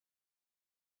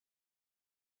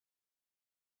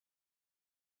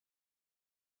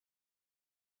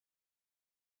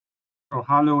So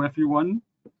hello everyone.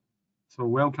 So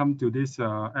welcome to this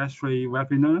ASHRAE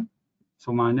webinar.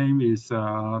 So my name is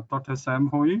Dr. Sam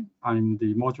Hui. I'm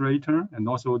the moderator and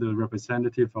also the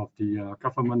representative of the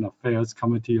Government Affairs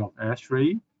Committee of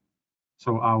ASHRAE.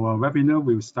 So our webinar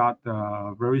will start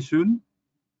very soon.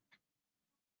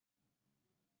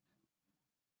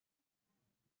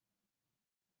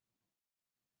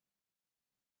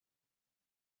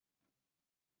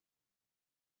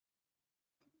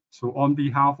 So on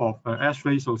behalf of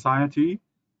ASHRAE Society,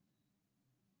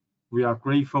 we are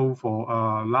grateful for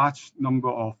a large number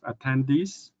of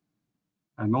attendees,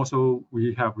 and also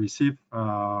we have received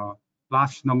a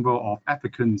large number of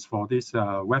applicants for these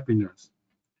webinars.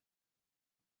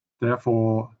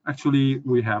 Therefore, actually,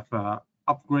 we have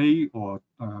upgrade or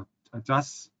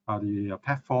adjust the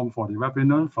platform for the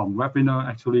webinar. From webinar,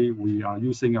 actually, we are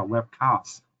using a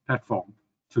webcast platform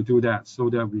to do that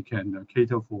so that we can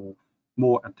cater for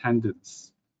more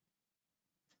attendance.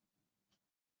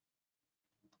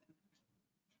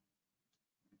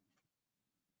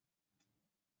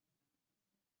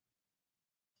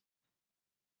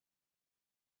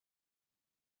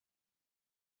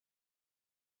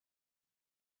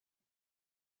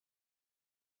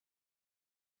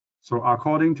 So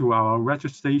according to our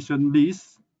registration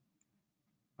list,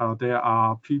 there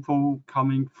are people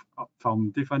coming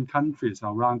from different countries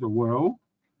around the world.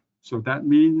 So that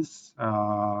means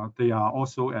they are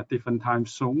also at different time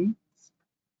zones.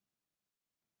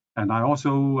 And I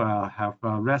also have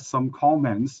read some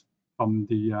comments from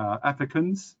the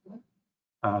applicants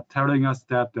telling us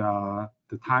that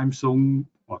the time zone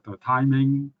or the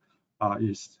timing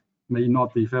may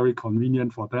not be very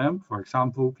convenient for them. For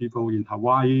example, people in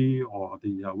Hawaii or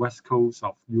the west coast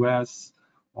of US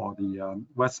or the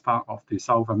west part of the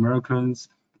South Americans,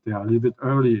 they are a little bit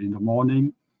early in the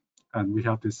morning. And we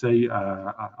have to say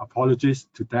apologies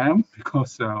to them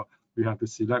because we have to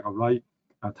select a right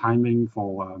timing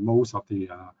for most of the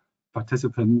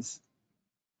participants.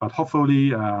 But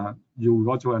hopefully you will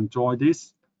also enjoy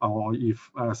this. Or if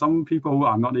some people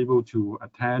are not able to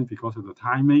attend because of the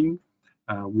timing,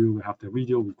 we will have the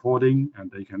video recording and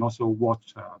they can also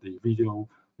watch the video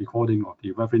recording of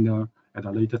the webinar at a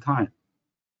later time.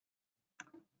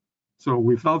 So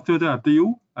without further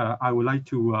ado, I would like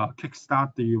to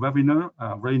kickstart the webinar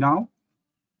right now.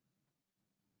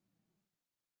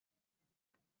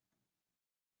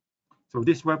 So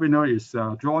this webinar is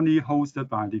jointly hosted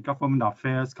by the Government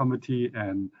Affairs Committee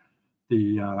and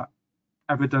the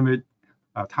Epidemic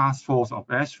Task Force of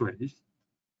ASHRAE.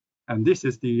 And this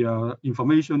is the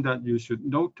information that you should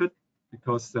note it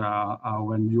because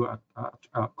when you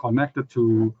are connected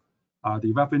to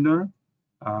the webinar,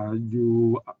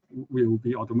 you will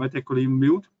be automatically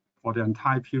mute for the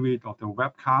entire period of the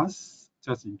webcast,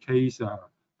 just in case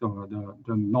the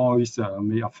noise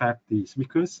may affect the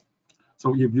speakers.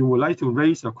 So if you would like to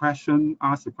raise a question,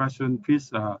 ask a question,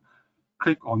 please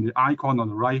click on the icon on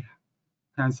the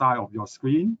right-hand side of your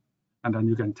screen, and then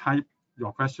you can type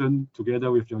your question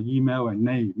together with your email and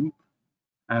name.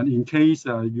 And in case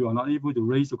you are not able to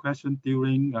raise a question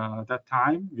during that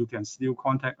time, you can still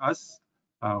contact us.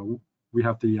 We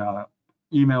have the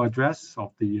email address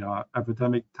of the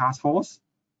Epidemic Task Force.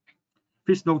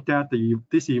 Please note that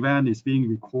this event is being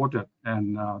recorded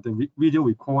and the video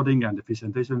recording and the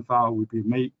presentation file will be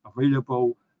made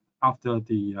available after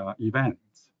the event.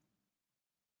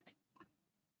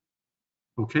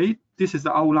 Okay, this is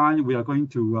the outline we are going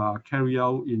to carry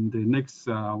out in the next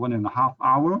 1.5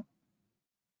 hours.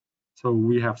 So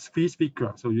we have 3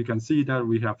 speakers. So you can see that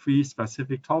we have 3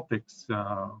 specific topics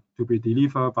to be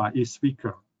delivered by each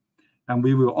speaker. And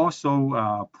we will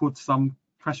also put some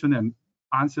question and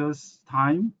answers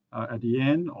time at the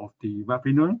end of the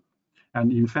webinar.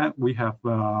 And in fact, we have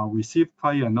received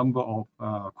quite a number of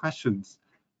questions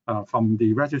from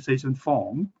the registration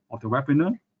form of the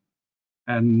webinar.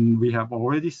 And we have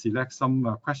already selected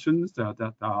some questions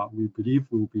that we believe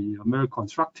will be very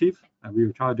constructive. And we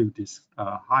will try to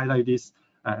highlight this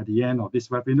at the end of this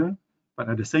webinar. But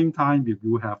at the same time, if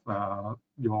you have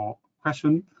your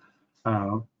question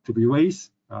to be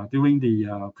raised during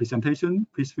the presentation,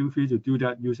 please feel free to do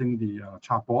that using the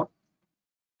chat board.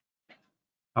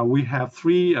 We have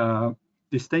 3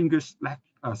 distinguished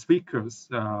speakers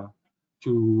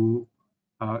in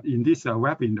these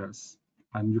webinars.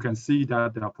 And you can see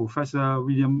that Professor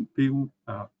William P.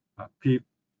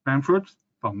 Bahnfleth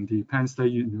from the Penn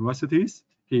State Universities.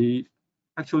 He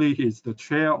actually is the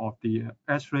chair of the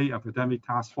ASHRAE Epidemic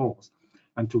Task Force.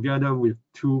 And together with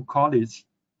 2 colleagues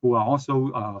who are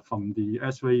also from the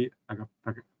ASHRAE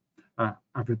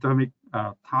Epidemic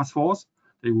Task Force,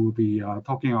 they will be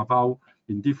talking about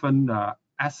in different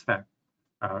aspects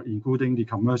including the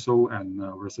commercial and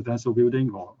residential building,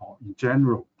 or in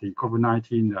general, the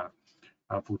COVID-19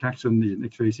 protection in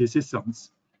HVAC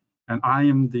systems. And I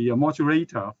am the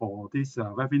moderator for this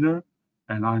webinar,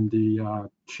 and I'm the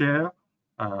chair,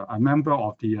 a member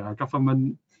of the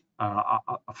government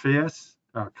affairs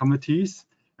committees,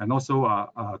 and also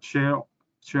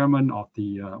chairman of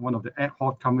the one of the ad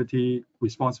hoc committee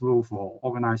responsible for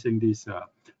organizing this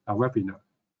webinar.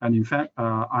 And in fact,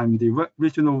 I'm the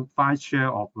regional vice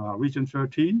chair of Region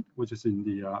 13, which is in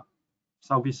the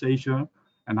Southeast Asia,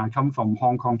 and I come from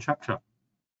Hong Kong chapter.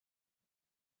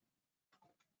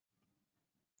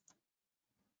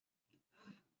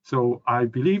 So I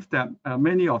believe that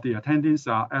many of the attendees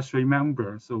are ASHRAE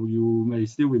members. So you may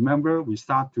still remember we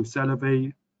start to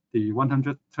celebrate the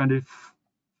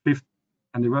 125th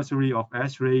anniversary of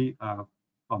ASHRAE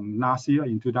from last year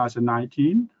in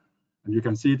 2019. And you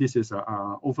can see this is an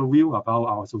overview about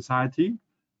our society,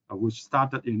 which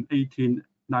started in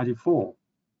 1894.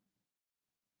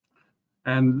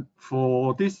 And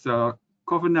for this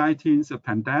COVID-19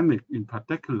 pandemic in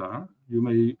particular, you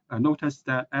may notice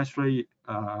that ASHRAE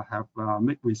have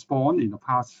made response in the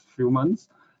past few months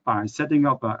by setting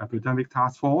up an epidemic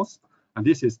task force. And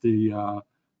this is the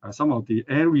some of the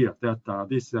areas that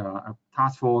this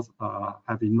task force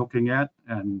have been looking at,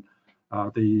 and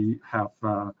they have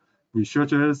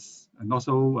researchers and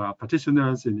also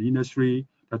practitioners in the industry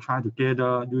that try to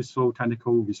gather useful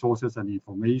technical resources and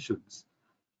informations.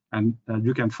 And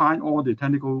you can find all the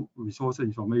technical resource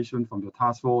information from the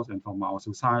task force and from our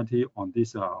society on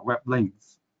these web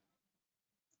links.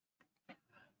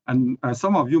 And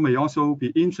some of you may also be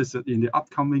interested in the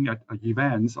upcoming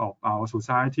events of our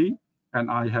society. And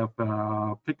I have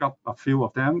picked up a few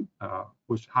of them,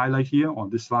 which highlight here on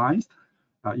this slide,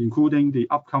 including the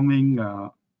upcoming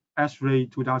ASHRAE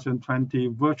 2020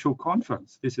 virtual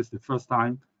conference. This is the first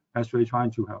time ASHRAE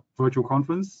trying to have virtual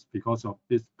conference because of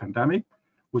this pandemic,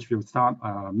 which will start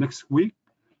next week.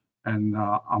 And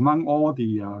among all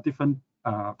the different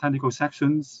technical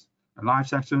sections, live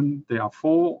section, there are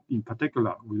 4 in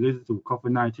particular related to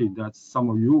COVID-19 that some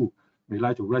of you may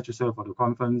like to register for the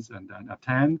conference and then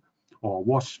attend or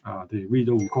watch the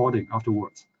video recording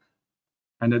afterwards.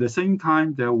 And at the same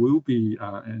time, there will be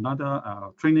another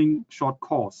training short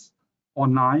course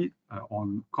online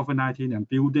on COVID-19 and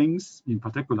buildings, in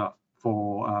particular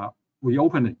for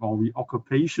reopening or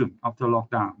reoccupation after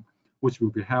lockdown, which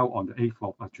will be held on the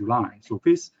 8th of July. So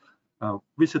please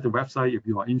visit the website if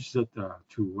you are interested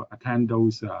to attend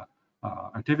those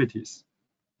activities.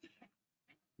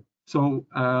 So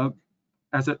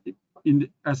as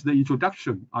the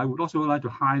introduction, I would also like to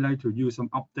highlight to you some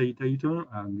update data.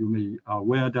 You may be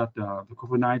aware that the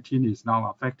COVID-19 is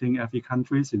now affecting every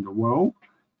country in the world.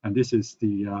 And this is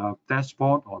the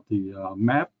dashboard or the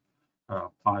map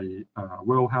by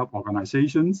World Health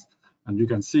Organizations. And you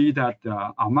can see that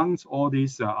amongst all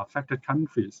these affected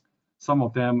countries, some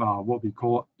of them are what we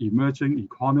call emerging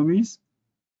economies,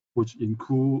 which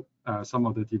include some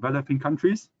of the developing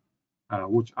countries,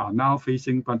 which are now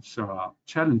facing much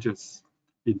challenges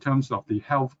in terms of the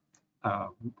health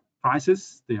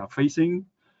crisis they are facing,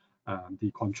 the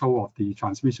control of the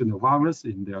transmission of virus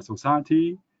in their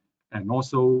society, and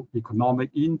also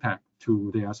economic impact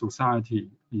to their society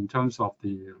in terms of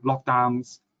the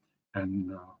lockdowns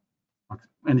and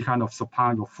any kind of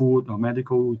supply of food or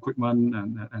medical equipment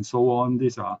and so on.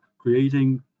 These are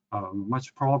creating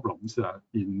much problems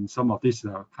in some of these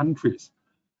countries.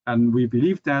 And we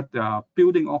believe that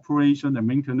building operation and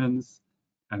maintenance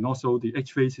and also the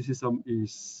HVAC system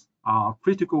is a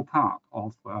critical part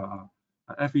of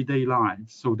everyday life.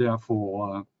 So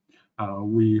therefore,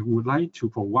 we would like to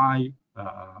provide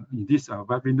in this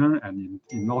webinar and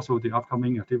in also the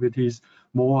upcoming activities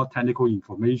more technical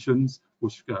information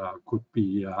which could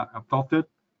be adopted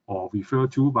or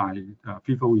referred to by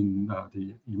people in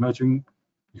the emerging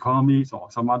economies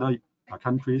or some other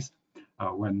countries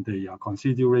when they are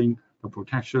considering the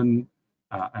protection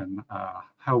and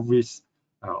health risk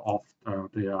of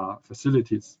their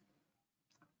facilities.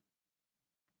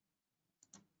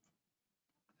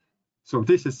 So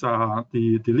this is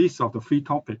the list of the 3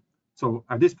 topics. So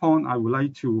at this point, I would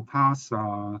like to pass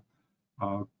to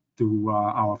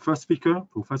our first speaker,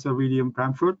 Professor William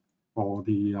Bahnfleth, for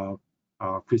the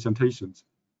presentations.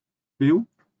 Bill?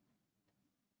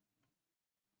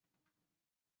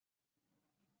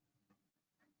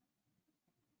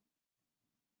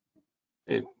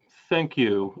 Hey, thank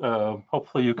you.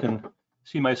 Hopefully you can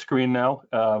see my screen now.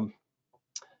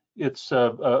 It's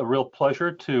a real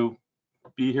pleasure to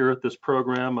be here at this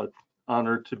program, an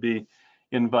honor to be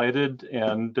invited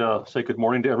and say good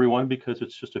morning to everyone because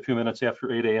it's just a few minutes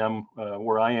after 8 a.m.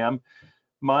 Where I am.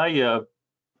 My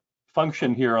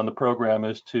function here on the program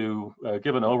is to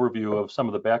give an overview of some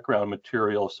of the background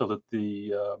material so that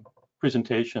the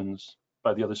presentations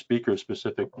by the other speakers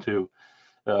specific to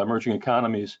emerging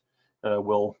economies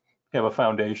will have a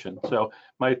foundation. So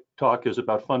my talk is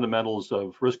about fundamentals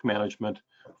of risk management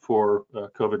for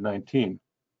COVID-19.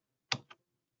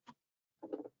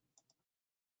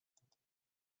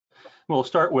 We'll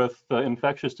start with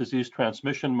infectious disease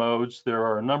transmission modes. There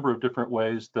are a number of different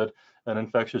ways that an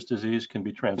infectious disease can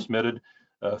be transmitted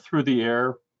through the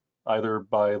air, either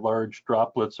by large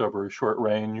droplets over a short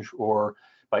range or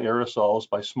by aerosols,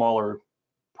 by smaller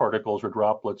particles or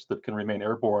droplets that can remain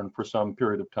airborne for some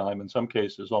period of time, in some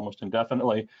cases almost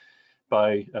indefinitely,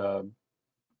 by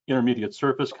intermediate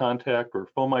surface contact or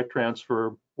fomite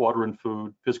transfer, water and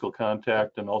food, physical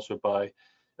contact, and also by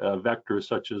vectors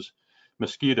such as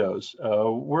mosquitoes.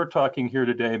 We're talking here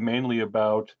today mainly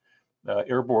about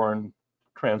airborne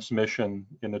transmission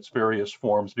in its various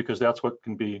forms, because that's what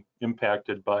can be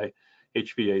impacted by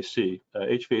HVAC.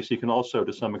 HVAC can also,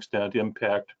 to some extent,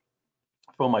 impact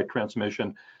fomite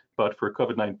transmission, but for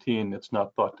COVID-19, it's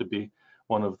not thought to be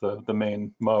one of the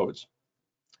main modes.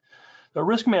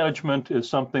 Risk management is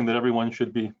something that everyone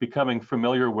should be becoming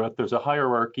familiar with. There's a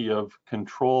hierarchy of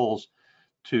controls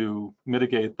to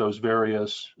mitigate those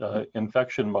various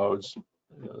infection modes.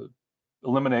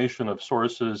 Elimination of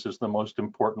sources is the most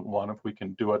important one. If we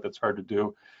can do it, that's hard to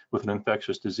do with an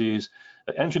infectious disease.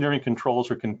 Engineering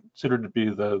controls are considered to be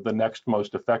the next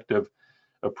most effective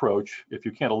approach. If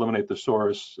you can't eliminate the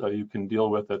source, you can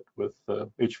deal with it with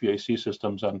HVAC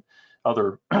systems and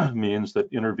other means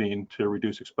that intervene to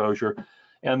reduce exposure.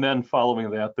 And then following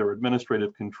that, there are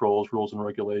administrative controls, rules and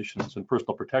regulations, and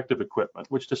personal protective equipment,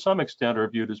 which to some extent are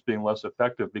viewed as being less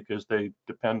effective because they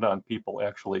depend on people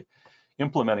actually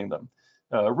implementing them.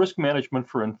 Risk management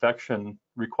for infection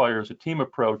requires a team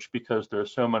approach because there are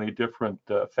so many different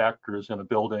factors in a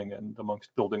building and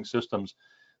amongst building systems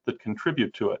that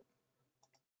contribute to it.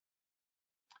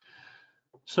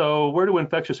 So where do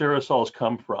infectious aerosols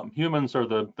come from? Humans are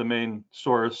the main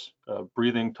source.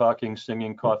 Breathing, talking,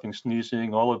 singing, coughing,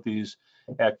 sneezing, all of these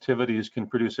activities can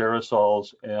produce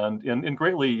aerosols, and in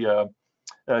greatly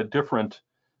different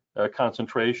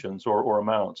concentrations or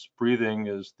amounts. Breathing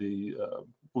is the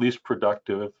least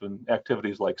productive, and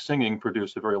activities like singing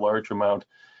produce a very large amount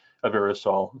of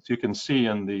aerosol. As you can see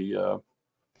in the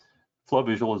flow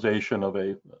visualization of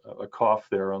a cough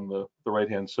there on the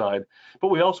right-hand side. But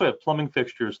we also have plumbing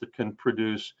fixtures that can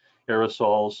produce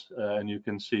aerosols, and you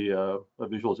can see a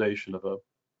visualization of a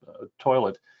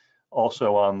toilet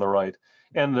also on the right.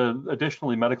 And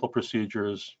additionally, medical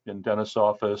procedures in dentist's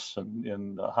office and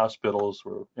in hospitals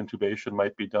where intubation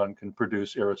might be done can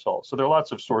produce aerosols. So there are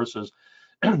lots of sources,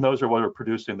 and those are what are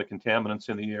producing the contaminants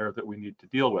in the air that we need to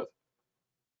deal with.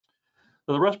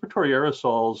 So the respiratory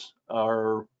aerosols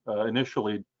are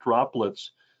initially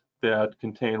droplets that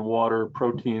contain water,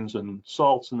 proteins, and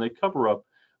salts, and they cover up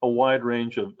a wide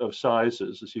range of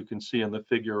sizes, as you can see in the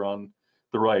figure on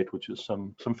the right, which is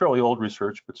some fairly old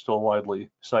research, but still widely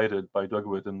cited by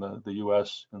Dugwood in the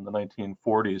US in the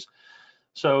 1940s.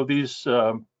 So these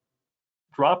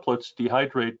droplets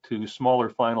dehydrate to smaller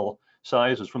final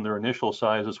sizes from their initial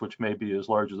sizes, which may be as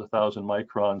large as 1,000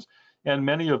 microns, and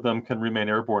many of them can remain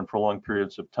airborne for long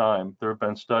periods of time. There have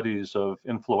been studies of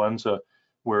influenza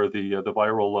where the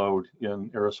viral load in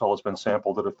aerosol has been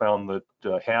sampled that have found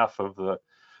that half of the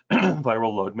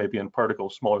viral load may be in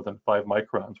particles smaller than 5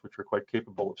 microns, which are quite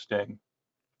capable of staying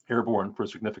airborne for a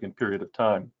significant period of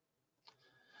time.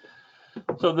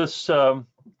 So this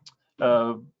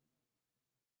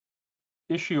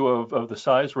issue of the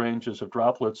size ranges of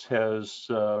droplets has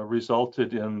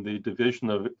resulted in the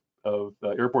division of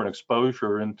airborne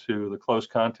exposure into the close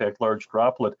contact large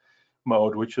droplet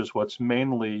mode, which is what's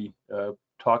mainly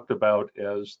talked about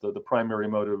as the primary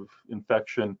mode of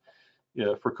infection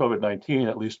for COVID-19,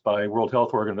 at least by World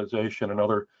Health Organization and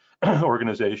other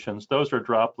organizations. Those are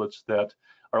droplets that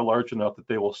are large enough that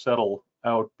they will settle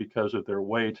out because of their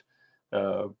weight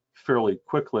fairly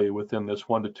quickly within this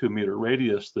 1 to 2 meter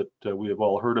radius that we have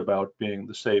all heard about being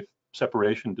the safe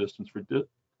separation distance for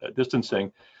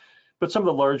distancing. But some of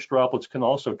the large droplets can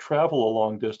also travel a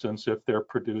long distance if they're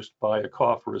produced by a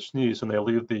cough or a sneeze and they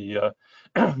leave the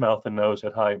mouth and nose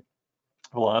at high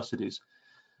velocities.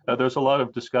 There's a lot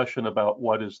of discussion about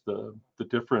what is the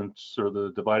difference or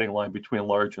the dividing line between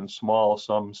large and small.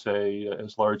 Some say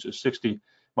as large as 60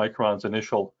 microns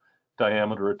initial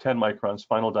diameter or 10 microns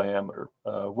final diameter.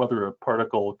 Whether a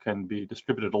particle can be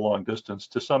distributed a long distance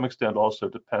to some extent also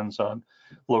depends on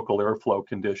local airflow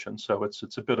conditions. So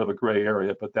it's a bit of a gray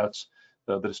area, but that's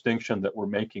the distinction that we're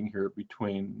making here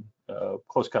between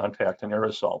close contact and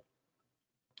aerosol.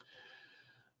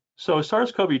 So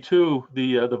SARS-CoV-2,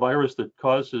 the virus that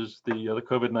causes the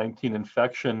COVID-19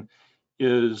 infection,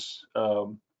 is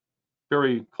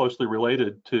very closely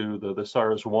related to the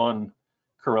SARS-1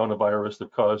 coronavirus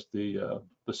that caused the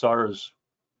SARS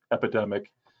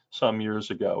epidemic some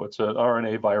years ago. It's an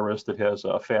RNA virus that has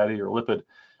a fatty or lipid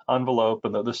envelope,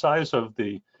 and the size of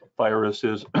the virus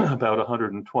is about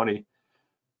 120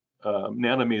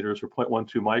 nanometers or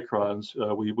 0.12 microns.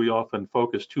 We often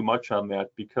focus too much on that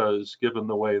because given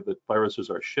the way that viruses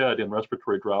are shed in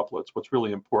respiratory droplets, what's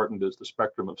really important is the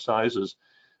spectrum of sizes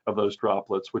of those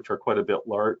droplets, which are quite a bit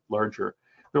larger.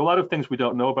 There are a lot of things we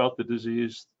don't know about the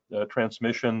disease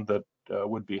transmission that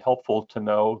would be helpful to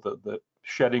know, the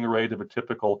shedding rate of a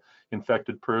typical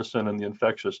infected person and the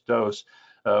infectious dose.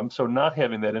 So not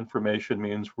having that information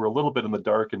means we're a little bit in the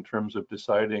dark in terms of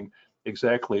deciding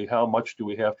exactly how much do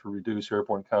we have to reduce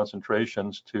airborne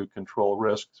concentrations to control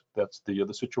risks. That's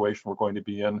the situation we're going to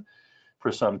be in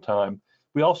for some time.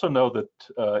 We also know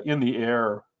that in the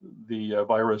air, the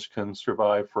virus can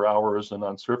survive for hours and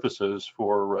on surfaces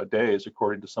for days,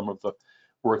 according to some of the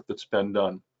work that's been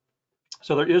done.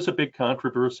 So there is a big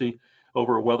controversy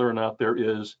over whether or not there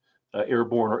is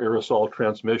airborne or aerosol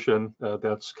transmission.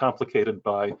 That's complicated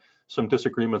by some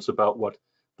disagreements about what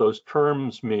those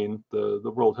terms mean. The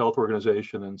World Health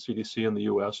Organization and CDC in the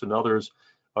US and others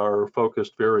are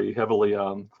focused very heavily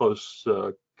on close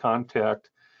contact,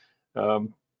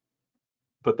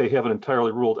 but they haven't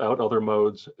entirely ruled out other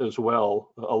modes as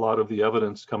well. A lot of the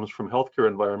evidence comes from healthcare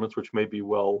environments, which may be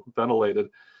well ventilated.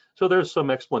 So there's some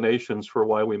explanations for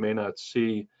why we may not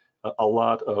see a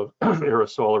lot of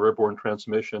aerosol or airborne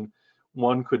transmission.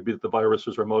 One could be that the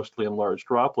viruses are mostly in large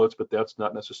droplets, but that's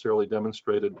not necessarily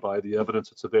demonstrated by the evidence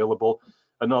that's available.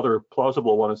 Another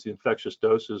plausible one is the infectious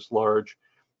dose is large.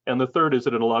 And the third is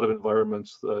that in a lot of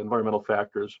environments, environmental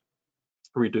factors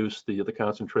reduce the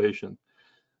concentration.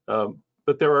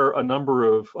 But there are a number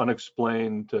of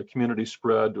unexplained community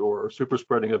spread or super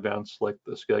spreading events like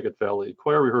the Skagit Valley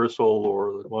choir rehearsal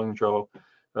or the Guangzhou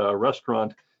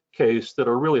restaurant case that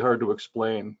are really hard to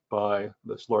explain by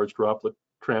this large droplet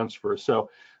transfer. So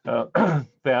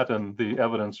that and the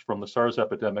evidence from the SARS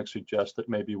epidemic suggests that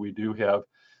maybe we do have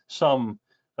some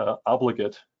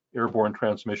obligate airborne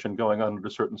transmission going on under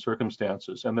certain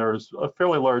circumstances. And there's a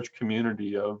fairly large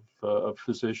community of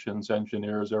physicians,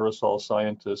 engineers, aerosol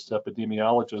scientists,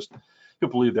 epidemiologists who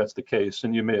believe that's the case.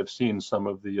 And you may have seen some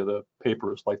of the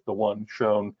papers like the one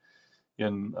shown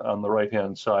on the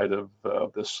right-hand side of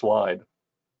this slide.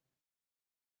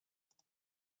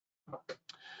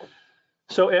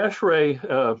 So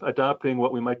ASHRAE, adopting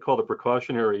what we might call the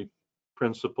precautionary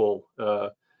principle,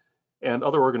 and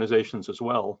other organizations as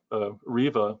well,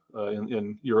 REVA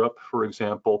in Europe, for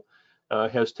example,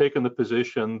 has taken the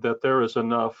position that there is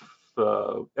enough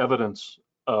evidence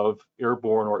of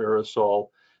airborne or aerosol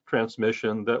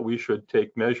transmission that we should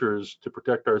take measures to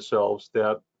protect ourselves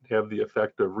that have the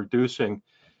effect of reducing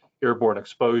airborne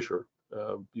exposure.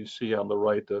 You see on the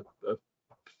right a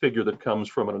figure that comes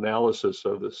from an analysis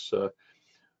of this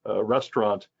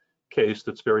restaurant case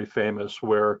that's very famous,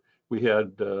 where we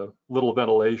had little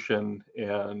ventilation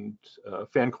and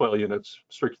fan coil units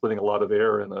circulating a lot of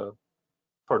air in a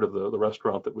part of the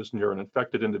restaurant that was near an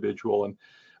infected individual, and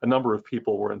a number of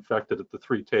people were infected at the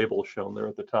 3 tables shown there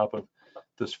at the top of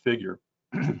this figure.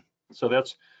 So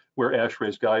that's where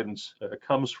ASHRAE's guidance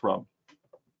comes from.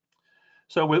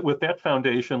 So with that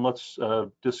foundation, let's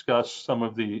discuss some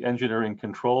of the engineering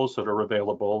controls that are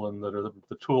available and that are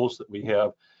the tools that we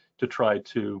have to try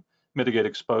to mitigate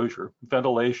exposure.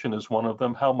 Ventilation is one of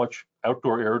them. How much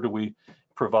outdoor air do we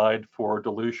provide for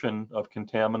dilution of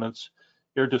contaminants?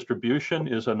 Air distribution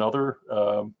is another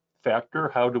factor.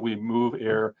 How do we move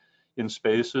air in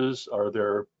spaces? Are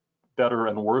there better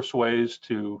and worse ways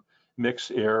to mix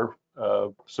air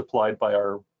supplied by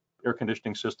our air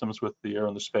conditioning systems with the air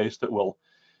in the space that will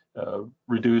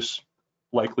reduce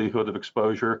likelihood of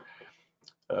exposure?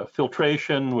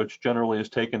 Filtration, which generally is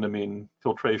taken to mean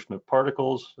filtration of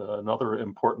particles, another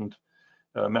important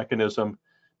mechanism.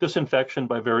 Disinfection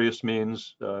by various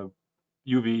means.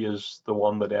 UV is the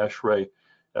one that ASHRAE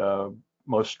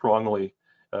most strongly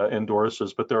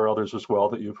endorses, but there are others as well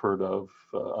that you've heard of,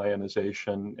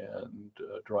 ionization and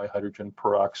dry hydrogen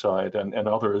peroxide and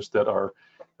others that are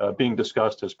being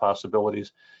discussed as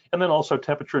possibilities. And then also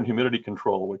temperature and humidity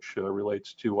control, which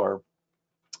relates to our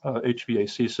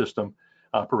HVAC system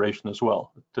operation as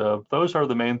well. Those are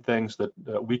the main things that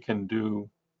we can do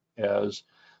as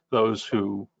those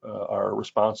who are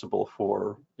responsible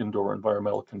for indoor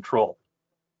environmental control.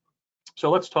 So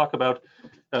let's talk about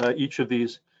each of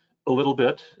these a little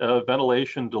bit.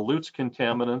 Ventilation dilutes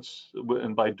contaminants,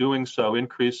 and by doing so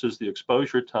increases the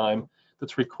exposure time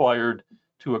that's required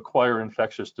to acquire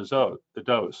infectious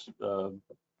dose.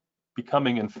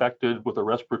 Becoming infected with a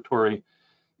respiratory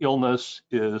illness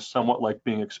is somewhat like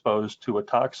being exposed to a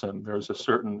toxin. There's a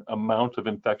certain amount of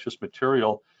infectious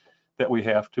material that we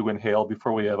have to inhale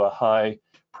before we have a high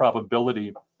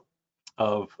probability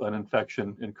of an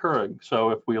infection occurring.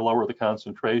 So if we lower the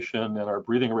concentration and our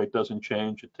breathing rate doesn't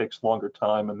change, it takes longer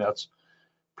time, and that's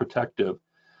protective.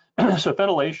 So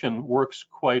ventilation works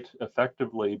quite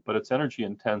effectively, but it's energy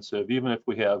intensive, even if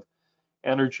we have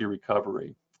energy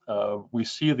recovery. We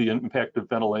see the impact of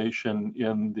ventilation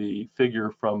in the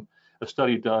figure from a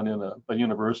study done in a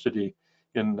university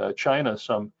in China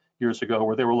some years ago,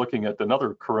 where they were looking at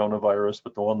another coronavirus,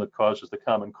 but the one that causes the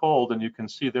common cold, and you can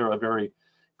see there a very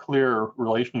clear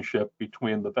relationship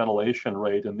between the ventilation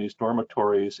rate in these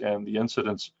dormitories and the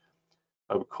incidence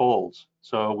of colds.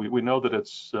 So we know that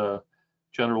it's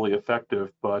generally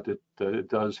effective, but it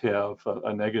does have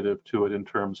a negative to it in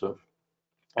terms of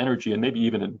energy and maybe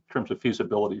even in terms of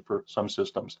feasibility for some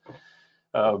systems.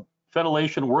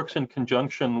 Ventilation works in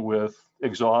conjunction with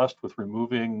exhaust, with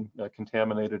removing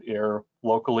contaminated air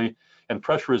locally, and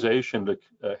pressurization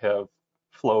to have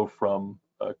flow from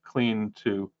clean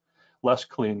to less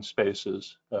clean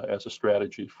spaces as a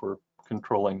strategy for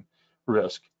controlling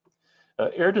risk.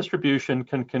 Air distribution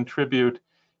can contribute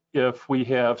if we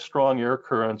have strong air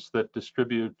currents that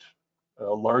distribute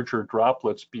larger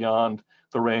droplets beyond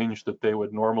the range that they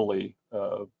would normally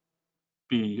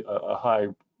be a high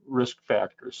risk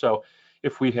factor. So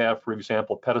if we have, for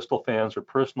example, pedestal fans or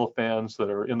personal fans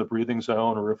that are in the breathing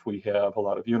zone, or if we have a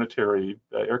lot of unitary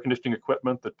air conditioning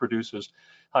equipment that produces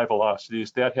high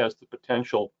velocities, that has the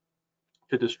potential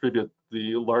to distribute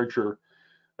the larger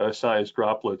size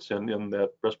droplets in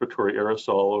that respiratory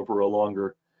aerosol over a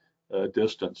longer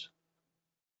distance.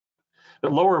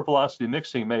 But lower velocity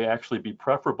mixing may actually be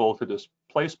preferable to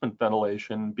displacement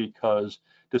ventilation, because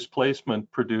displacement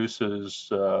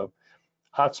produces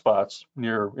hotspots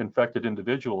near infected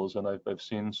individuals, and I've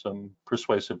seen some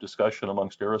persuasive discussion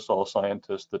amongst aerosol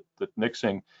scientists that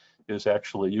mixing is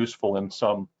actually useful in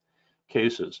some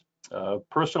cases.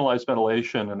 Personalized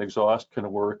ventilation and exhaust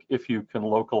can work if you can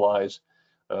localize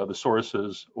the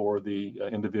sources or the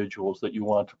individuals that you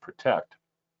want to protect.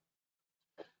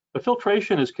 The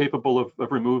filtration is capable of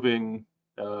removing,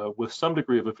 with some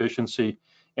degree of efficiency,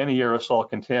 any aerosol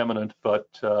contaminant, but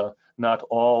not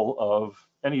all of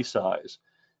any size.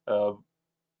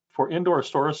 For indoor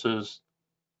sources,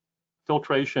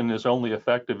 filtration is only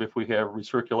effective if we have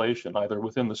recirculation, either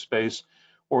within the space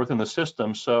or within the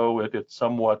system, so it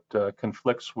somewhat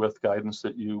conflicts with guidance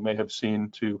that you may have seen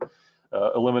to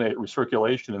eliminate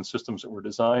recirculation in systems that were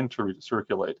designed to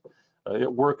recirculate.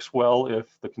 It works well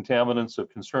if the contaminants of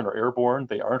concern are airborne.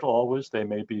 They aren't always. They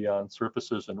may be on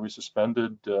surfaces and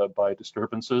resuspended by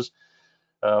disturbances.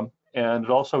 And it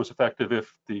also is effective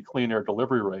if the clean air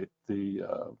delivery rate, the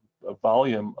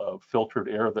volume of filtered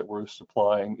air that we're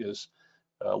supplying, is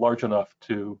large enough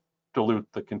to dilute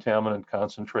the contaminant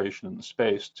concentration in the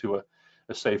space to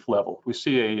a safe level. We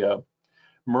see a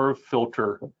MERV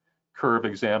filter curve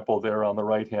example there on the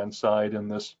right-hand side in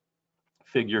this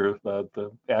figure,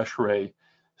 the ASHRAE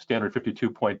standard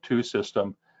 52.2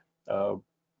 system.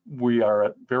 We are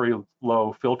at very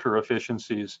low filter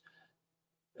efficiencies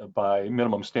by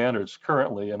minimum standards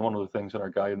currently, and one of the things in our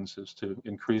guidance is to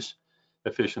increase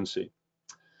efficiency.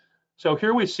 So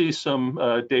here we see some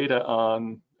data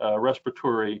on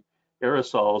respiratory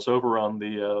aerosols over on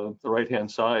the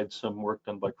right-hand side, some work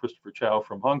done by Christopher Chow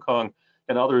from Hong Kong,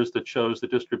 and others that shows the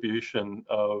distribution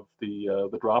of the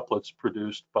droplets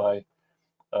produced by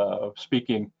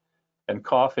speaking and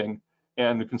coughing.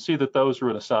 And you can see that those are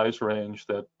in a size range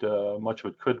that much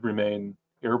of it could remain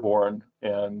airborne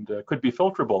and could be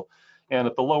filterable. And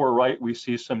at the lower right, we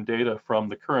see some data from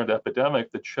the current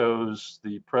epidemic that shows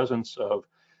the presence of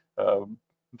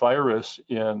virus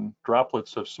in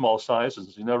droplets of small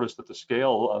sizes. You notice that the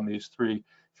scale on these three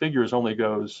figures only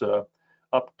goes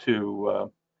up to,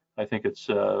 I think it's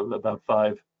about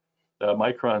 5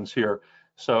 microns here.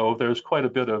 So there's quite a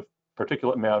bit of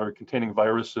particulate matter containing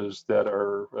viruses that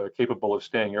are capable of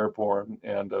staying airborne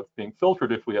and of being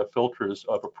filtered if we have filters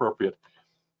of appropriate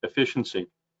efficiency.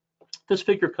 This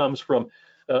figure comes from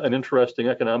an interesting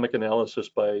economic analysis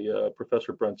by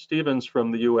Professor Brent Stevens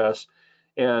from the US,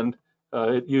 and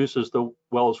it uses the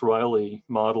Wells-Riley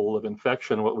model of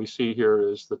infection. What we see here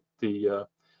is that the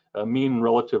mean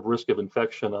relative risk of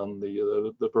infection on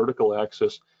the vertical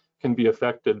axis can be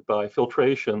affected by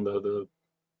filtration, the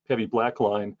heavy black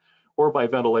line, or by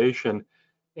ventilation,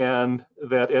 and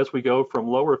that as we go from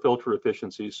lower filter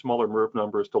efficiencies, smaller MERV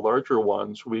numbers, to larger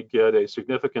ones, we get a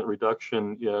significant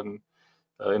reduction in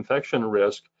infection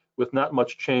risk with not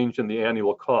much change in the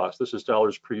annual cost. This is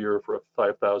dollars per year for a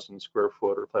 5,000 square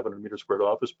foot or 500 meter squared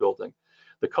office building.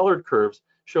 The colored curves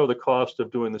show the cost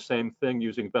of doing the same thing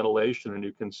using ventilation, and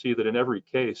you can see that in every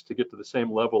case, to get to the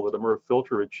same level that a MERV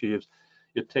filter achieves,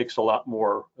 it takes a lot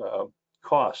more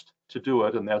cost to do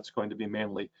it, and that's going to be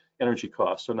mainly energy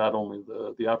costs. So not only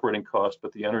the operating cost,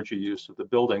 but the energy use of the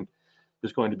building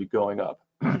is going to be going up.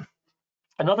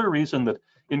 Another reason that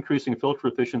increasing filter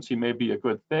efficiency may be a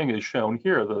good thing is shown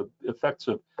here. The effects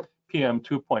of PM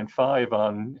 2.5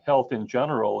 on health in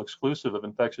general, exclusive of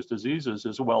infectious diseases,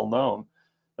 is well known.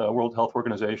 World Health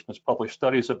Organization has published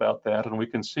studies about that, and we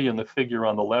can see in the figure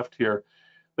on the left here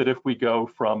that if we go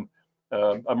from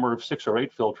a MERV 6 or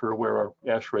 8 filter, where our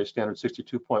ASHRAE standard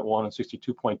 62.1 and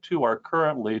 62.2 are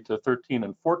currently, to 13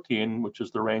 and 14, which is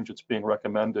the range that's being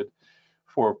recommended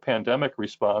for pandemic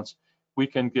response, we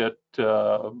can get,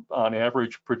 on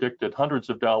average, predicted hundreds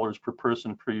of dollars per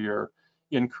person per year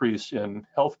increase in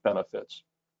health benefits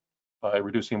by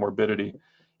reducing morbidity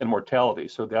and mortality.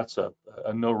 So that's a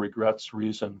no regrets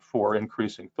reason for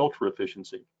increasing filter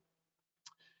efficiency.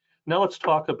 Now let's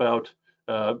talk about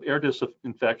air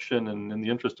disinfection, and in the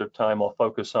interest of time, I'll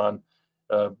focus on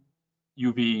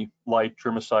UV light,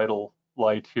 germicidal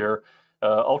light here.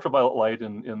 Ultraviolet light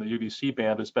in the UVC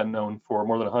band has been known for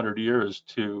more than 100 years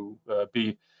to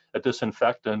be a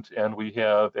disinfectant, and we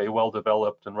have a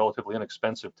well-developed and relatively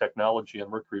inexpensive technology in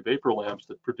mercury vapor lamps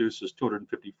that produces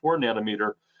 254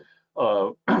 nanometer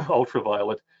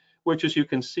ultraviolet, which, as you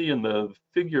can see in the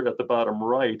figure at the bottom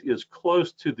right, is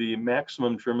close to the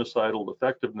maximum germicidal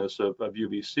effectiveness of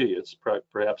UVC. It's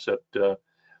perhaps at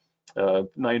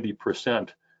 90%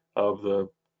 of the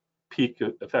peak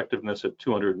effectiveness at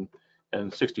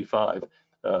 265.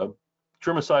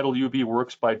 Germicidal UV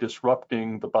works by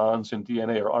disrupting the bonds in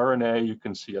DNA or RNA. You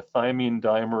can see a thymine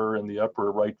dimer in the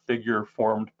upper right figure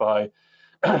formed by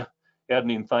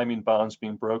adenine thymine bonds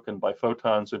being broken by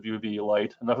photons of UV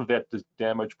light. Enough of that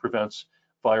damage prevents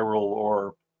viral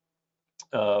or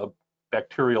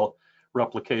bacterial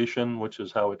replication, which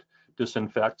is how it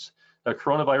disinfects.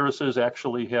 Coronaviruses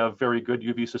actually have very good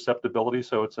UV susceptibility,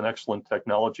 so it's an excellent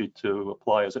technology to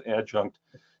apply as an adjunct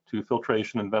to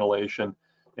filtration and ventilation.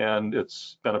 And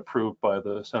it's been approved by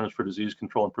the Centers for Disease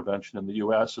Control and Prevention in the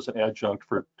US as an adjunct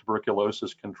for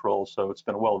tuberculosis control. So it's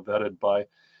been well vetted by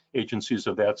agencies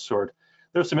of that sort.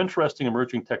 There's some interesting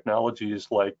emerging technologies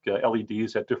like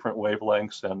LEDs at different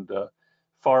wavelengths and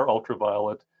far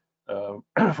ultraviolet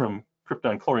from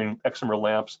krypton chlorine excimer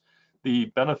lamps. The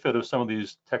benefit of some of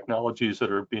these technologies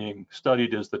that are being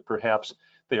studied is that perhaps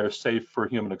they are safe for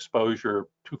human exposure.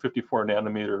 254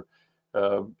 nanometer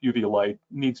UV light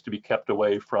needs to be kept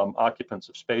away from occupants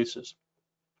of spaces.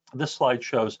 This slide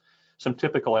shows some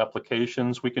typical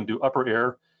applications. We can do upper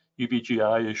air.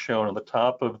 UVGI is shown on the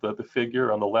top of the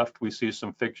figure. On the left, we see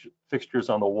some fixtures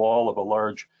on the wall of a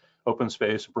large open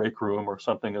space, break room, or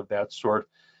something of that sort.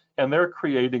 And they're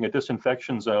creating a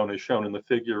disinfection zone, as shown in the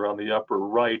figure on the upper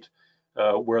right,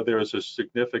 where there's a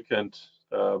significant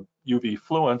UV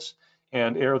fluence,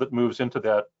 and air that moves into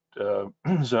that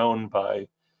zone by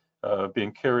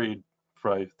being carried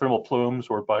by thermal plumes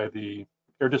or by the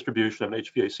air distribution of an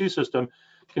HVAC system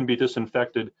can be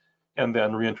disinfected and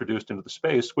then reintroduced into the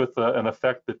space with an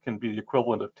effect that can be the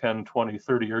equivalent of 10, 20,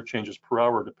 30 air changes per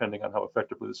hour, depending on how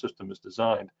effectively the system is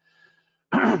designed.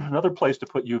 Another place to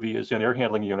put UV is in air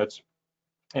handling units,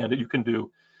 and you can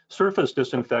do surface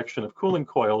disinfection of cooling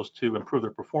coils to improve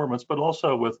their performance, but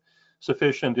also with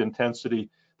sufficient intensity,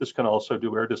 this can also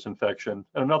do air disinfection.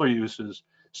 And another use is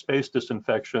space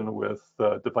disinfection with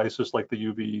devices like the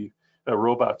UV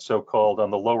robot, so-called,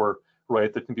 on the lower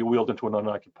right, that can be wheeled into an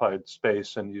unoccupied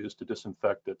space and used to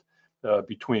disinfect it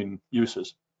between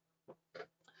uses.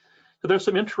 So there's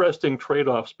some interesting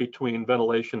trade-offs between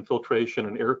ventilation, filtration,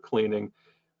 and air cleaning.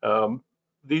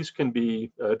 These can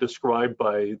be described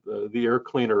by the air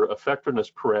cleaner effectiveness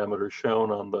parameter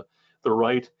shown on the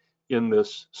right in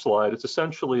this slide. It's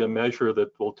essentially a measure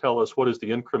that will tell us what is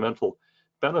the incremental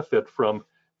benefit from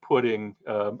putting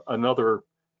another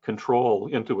control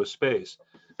into a space.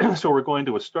 So we're going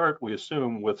to start, we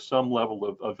assume, with some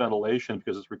level of ventilation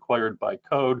because it's required by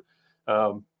code,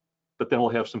 but then we'll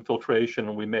have some filtration,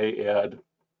 and we may add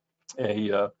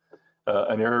an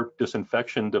air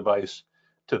disinfection device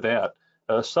to that.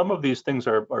 Some of these things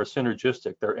are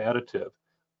synergistic, they're additive,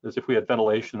 as if we had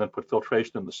ventilation then put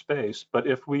filtration in the space. But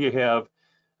if we have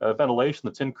ventilation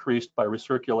that's increased by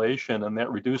recirculation and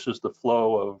that reduces the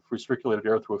flow of recirculated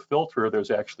air through a filter,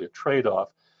 there's actually a trade-off.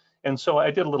 And so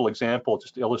I did a little example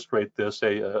just to illustrate this,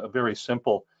 a very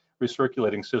simple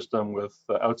recirculating system with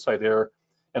outside air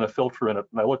and a filter in it.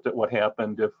 And I looked at what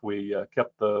happened if we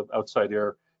kept the outside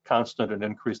air constant and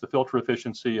increased the filter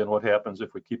efficiency, and what happens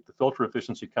if we keep the filter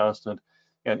efficiency constant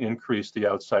and increase the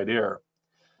outside air.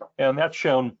 And that's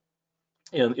shown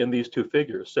in these two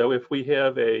figures. So if we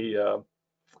have a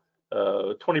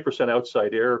 20%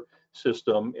 outside air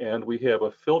system and we have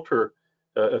a filter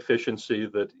efficiency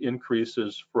that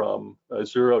increases from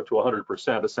 0 to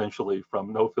 100%, essentially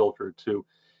from no filter to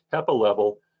HEPA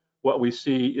level, what we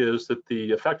see is that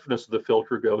the effectiveness of the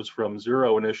filter goes from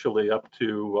 0 initially up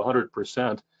to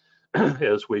 100%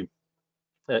 as we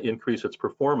increase its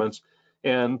performance.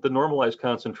 And the normalized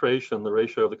concentration, the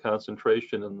ratio of the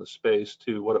concentration in the space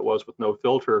to what it was with no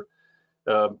filter,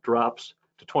 drops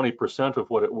to 20% of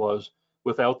what it was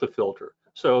without the filter.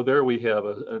 So there we have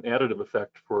an additive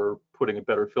effect for putting a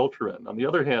better filter in. On the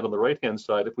other hand, on the right-hand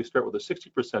side, if we start with a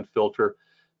 60% filter,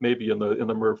 maybe in the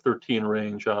MERV 13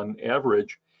 range on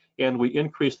average, and we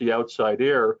increase the outside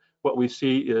air, what we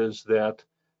see is that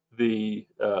the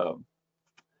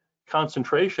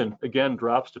concentration again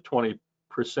drops to 20%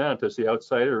 as the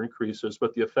outside air increases,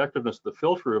 but the effectiveness of the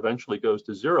filter eventually goes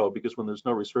to 0, because when there's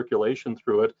no recirculation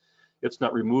through it, it's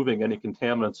not removing any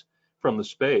contaminants from the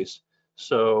space.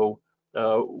 So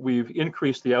we've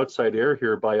increased the outside air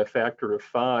here by a factor of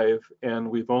 5, and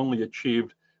we've only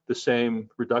achieved the same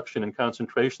reduction in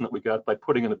concentration that we got by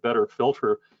putting in a better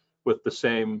filter with the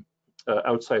same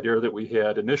outside air that we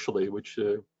had initially, which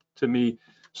to me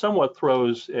somewhat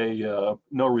throws a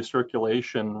no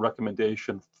recirculation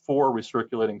recommendation for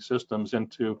recirculating systems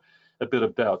into a bit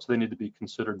of doubt. So they need to be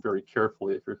considered very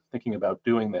carefully if you're thinking about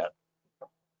doing that.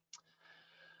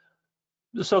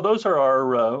 So those are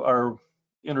our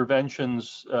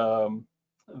interventions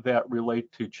that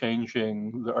relate to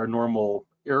changing our normal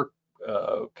air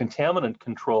contaminant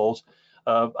controls.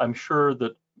 I'm sure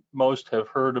that most have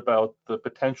heard about the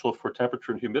potential for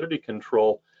temperature and humidity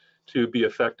control to be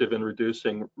effective in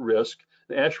reducing risk.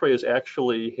 The ASHRAE has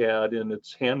actually had in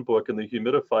its handbook in the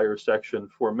humidifier section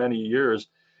for many years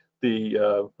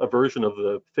a version of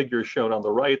the figure shown on the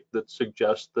right that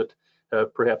suggests that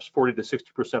perhaps 40 to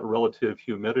 60% relative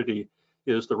humidity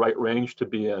is the right range to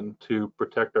be in to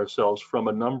protect ourselves from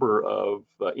a number of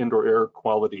indoor air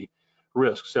quality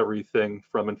risks, everything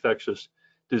from infectious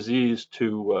disease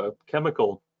to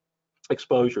chemical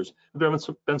exposures. There have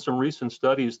been some recent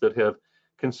studies that have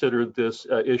considered this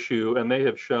issue, and they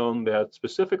have shown that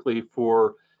specifically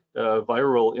for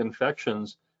viral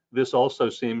infections, this also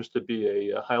seems to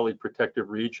be a highly protective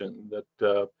region,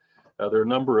 that there are a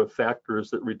number of factors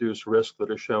that reduce risk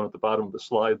that are shown at the bottom of the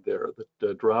slide there,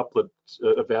 that droplets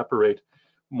evaporate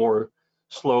more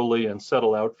slowly and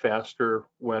settle out faster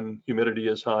when humidity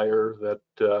is higher,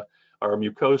 that our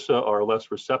mucosa are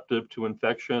less receptive to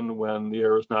infection when the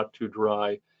air is not too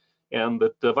dry, and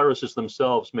that the viruses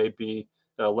themselves may be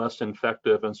less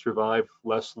infective and survive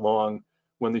less long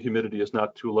when the humidity is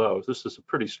not too low. This is a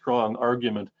pretty strong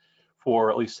argument for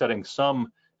at least setting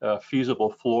some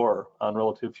feasible floor on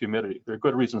relative humidity. There are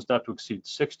good reasons not to exceed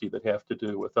 60 that have to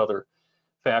do with other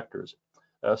factors.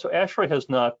 So ASHRAE has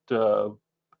not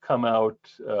come out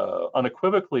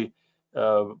unequivocally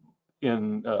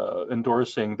in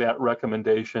endorsing that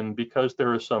recommendation because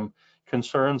there are some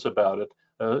concerns about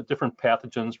it. Different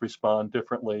pathogens respond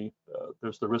differently.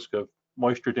 There's the risk of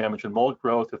moisture damage and mold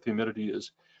growth if the humidity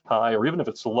is high, or even if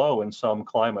it's low in some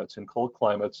climates. In cold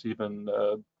climates, even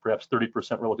perhaps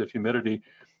 30% relative humidity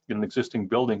in an existing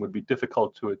building would be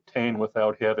difficult to attain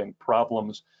without having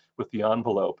problems with the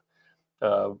envelope.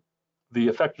 The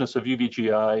effectiveness of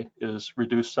UVGI is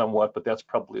reduced somewhat, but that's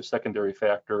probably a secondary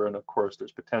factor. And of course,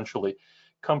 there's potentially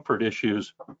comfort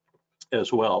issues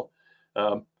as well.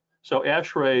 So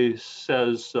ASHRAE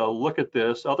says, look at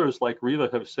this. Others like Riva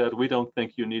have said, we don't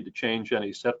think you need to change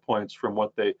any set points from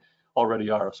what they already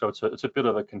are. So it's a bit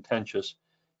of a contentious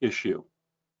issue.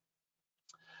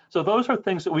 So those are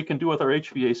things that we can do with our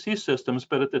HVAC systems.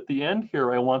 But at the end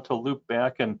here, I want to loop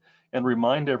back and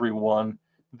remind everyone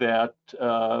that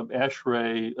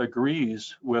ASHRAE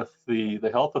agrees with the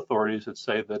health authorities that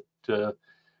say that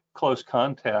close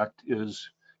contact is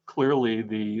clearly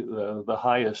the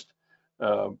highest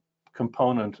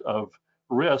component of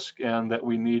risk, and that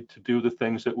we need to do the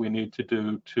things that we need to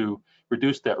do to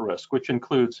reduce that risk, which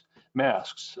includes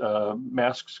masks.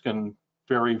 Masks can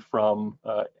vary from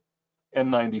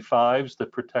N95s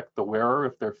that protect the wearer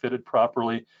if they're fitted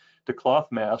properly, to cloth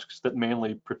masks that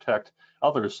mainly protect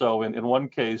others. So in one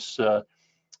case,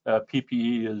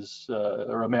 PPE is,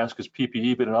 or a mask is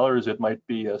PPE, but in others it might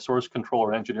be a source control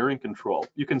or engineering control.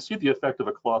 You can see the effect of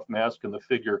a cloth mask in the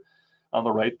figure on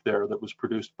the right there that was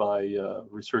produced by a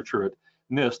researcher at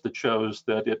NIST that shows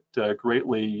that it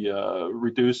greatly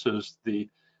reduces the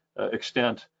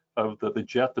extent of the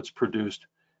jet that's produced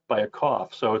by a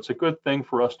cough. So it's a good thing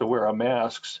for us to wear our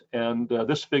masks. And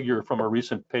this figure from a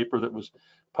recent paper that was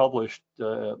published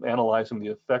analyzing the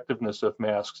effectiveness of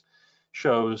masks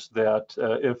shows that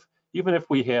even if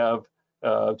we have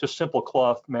just simple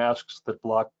cloth masks that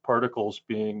block particles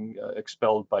being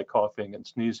expelled by coughing and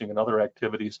sneezing and other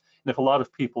activities, and if a lot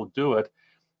of people do it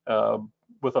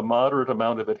with a moderate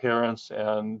amount of adherence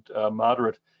and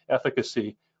moderate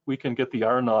efficacy, we can get the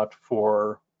R0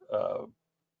 for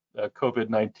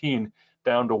COVID-19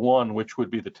 down to 1, which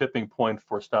would be the tipping point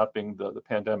for stopping the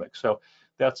pandemic. So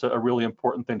that's a really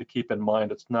important thing to keep in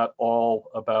mind. It's not all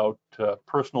about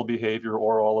personal behavior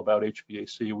or all about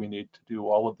HVAC. We need to do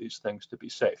all of these things to be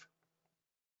safe.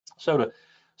 So to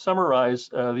summarize,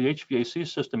 the HVAC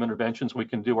system interventions we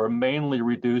can do are mainly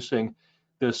reducing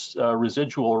this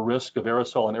residual risk of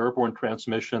aerosol and airborne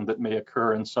transmission that may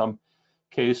occur in some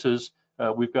cases.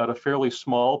 We've got a fairly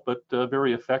small but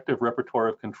very effective repertoire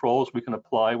of controls we can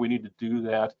apply. We need to do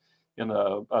that in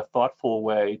a thoughtful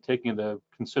way, taking into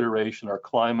consideration our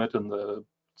climate and the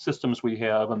systems we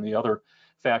have and the other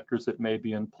factors that may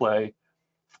be in play.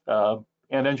 And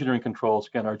engineering controls,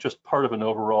 again, are just part of an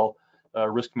overall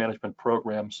risk management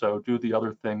program, so do the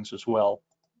other things as well.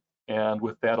 And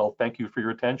with that, I'll thank you for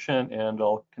your attention and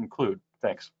I'll conclude.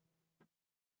 Thanks.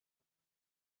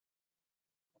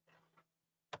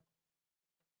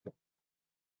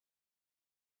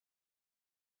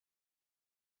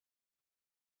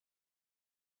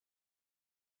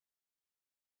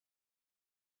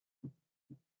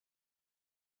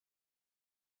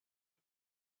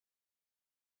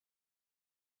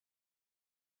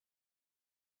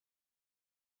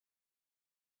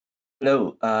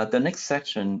 Hello, the next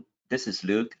section, this is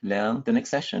Leung. The next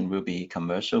section will be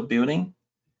commercial building.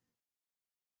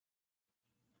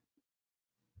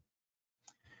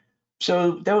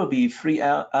 So there will be 3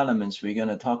 elements we're going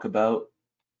to talk about: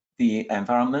 the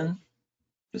environment,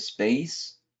 the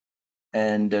space,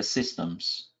 and the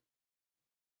systems.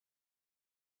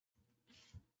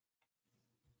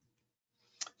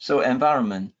 So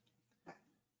environment.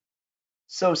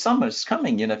 So summer's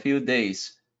coming in a few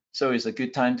days, so it's a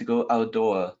good time to go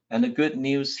outdoor. And the good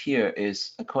news here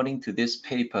is, according to this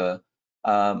paper,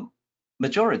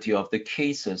 majority of the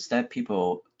cases that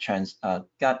people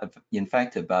got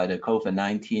infected by the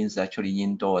COVID-19 is actually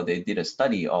indoor. They did a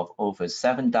study of over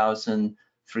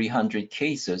 7,300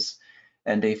 cases,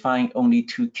 and they find only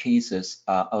 2 cases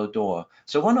are outdoor.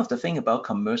 So one of the things about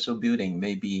commercial building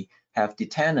maybe have the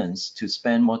tenants to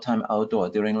spend more time outdoor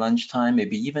during lunchtime,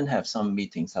 maybe even have some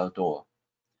meetings outdoor.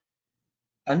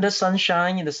 Under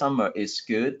sunshine in the summer is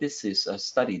good. This is a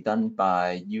study done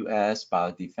by US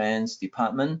Biodefense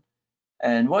Department.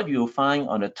 And what you'll find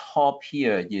on the top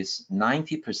here is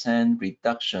 90%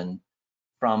 reduction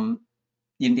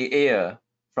in the air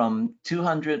from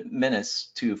 200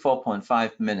 minutes to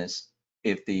 4.5 minutes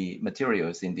if the material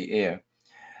is in the air.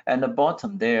 And the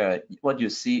bottom there, what you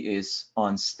see is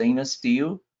on stainless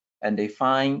steel, and they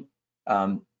find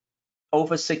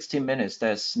over 60 minutes,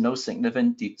 there's no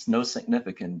significant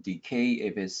decay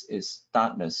if it's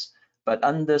darkness. But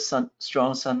under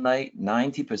strong sunlight,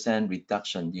 90%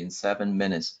 reduction in 7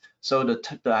 minutes. So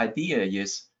the idea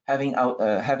is having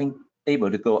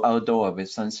able to go outdoor with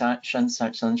sunshine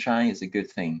is a good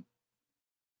thing.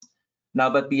 Now,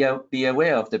 but be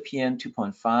aware of the PM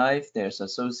 2.5. There's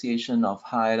association of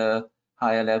higher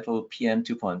level PM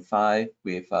 2.5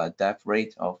 with death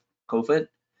rate of COVID.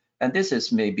 And this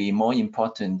is maybe more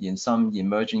important in some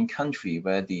emerging country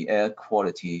where the air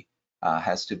quality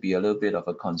has to be a little bit of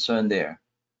a concern there.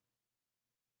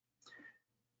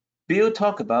 Bill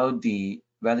talked about the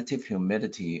relative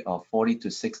humidity of 40 to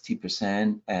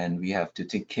 60%, and we have to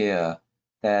take care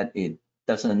that it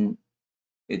doesn't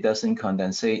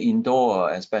condensate indoor,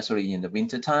 especially in the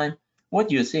wintertime. What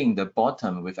you see in the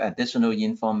bottom with additional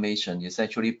information is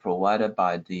actually provided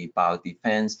by the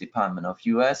Biodefense Department of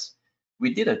US.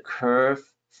 We did a curve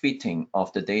fitting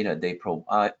of the data they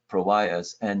provide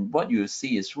us, and what you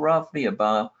see is roughly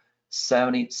about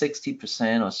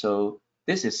 60% or so.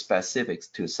 This is specific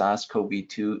to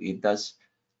SARS-CoV-2. It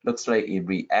looks like it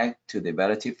reacts to the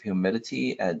relative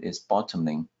humidity and is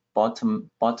bottoming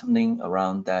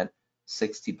around that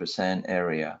 60%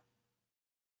 area.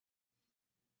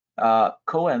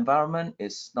 Cold environment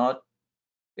is not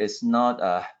as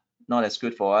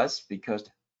good for us because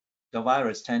the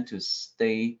virus tend to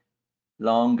stay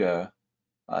longer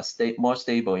more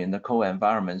stable in the cold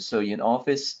environment. So in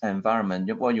office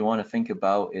environment, what you want to think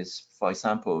about is, for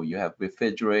example, you have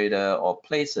refrigerator or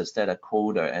places that are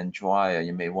colder and drier.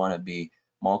 You may want to be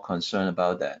more concerned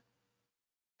about that.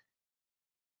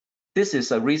 This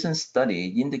is a recent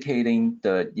study indicating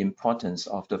the importance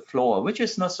of the floor, which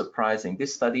is not surprising.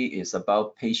 This study is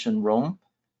about patient room,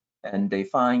 and they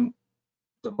find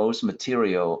the most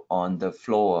material on the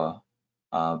floor.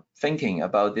 Thinking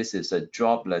about this is a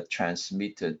droplet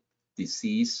transmitted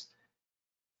disease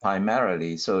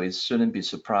primarily, so it shouldn't be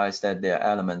surprised that there are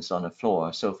elements on the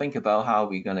floor. So think about how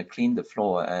we're going to clean the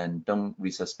floor and don't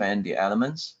resuspend the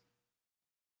elements.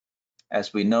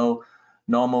 As we know,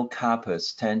 normal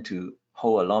carpets tend to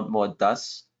hold a lot more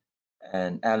dust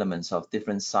and elements of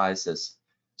different sizes.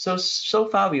 So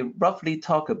far, we roughly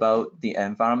talk about the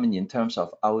environment in terms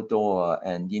of outdoor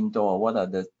and indoor. What are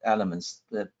the elements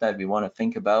that we want to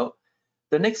think about?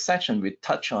 The next section, we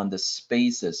touch on the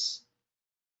spaces.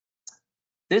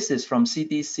 This is from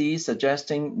CDC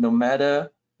suggesting no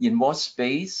matter in what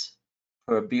space,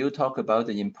 per bill talk about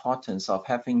the importance of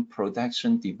having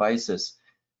protection devices.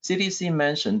 CDC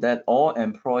mentioned that all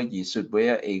employees should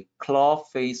wear a cloth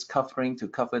face covering to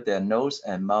cover their nose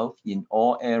and mouth in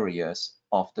all areas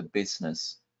of the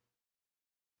business.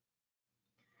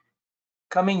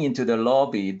 Coming into the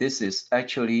lobby, this is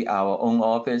actually our own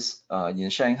office in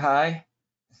Shanghai.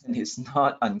 And it's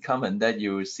not uncommon that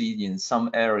you will see in some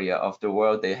area of the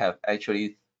world, they have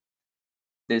actually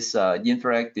this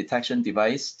infrared detection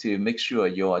device to make sure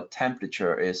your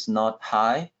temperature is not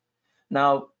high.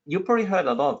 Now, you probably heard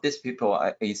a lot of these people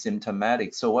are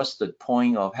asymptomatic. So what's the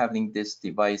point of having this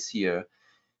device here?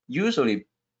 Usually,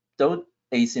 those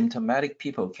asymptomatic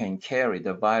people can carry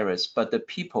the virus, but the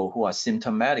people who are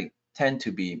symptomatic tend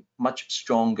to be much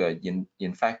stronger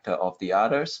infector of the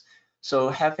others. So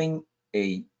having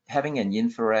an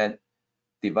infrared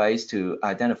device to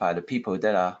identify the people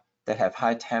that have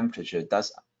high temperature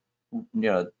does,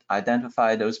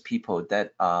 identify those people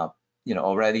that are,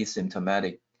 already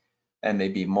symptomatic and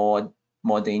maybe more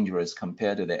dangerous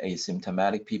compared to the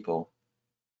asymptomatic people.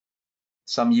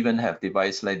 Some even have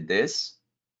device like this.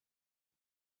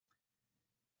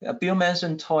 Bill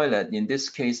mentioned toilet. In this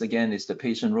case, again, is the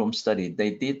patient room study. They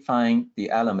did find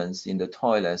the elements in the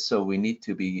toilet, so we need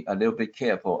to be a little bit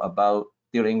careful about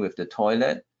dealing with the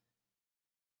toilet,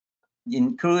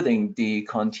 including the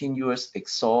continuous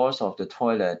exhaust of the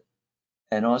toilet,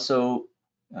 and also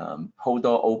hold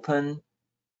door open.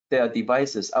 There are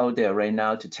devices out there right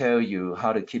now to tell you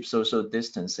how to keep social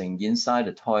distancing inside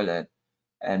the toilet,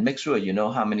 and make sure you know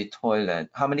how many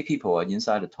people are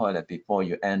inside the toilet before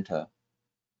you enter.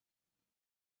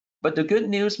 But the good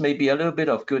news, maybe a little bit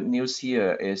of good news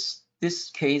here, is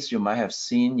this case you might have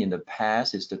seen in the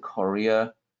past is the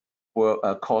Korea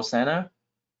call center.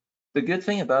 The good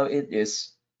thing about it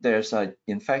is there's an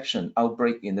infection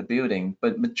outbreak in the building,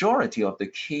 but majority of the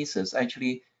cases,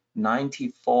 actually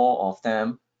 94 of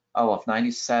them out of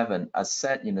 97, are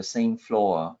set in the same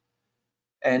floor.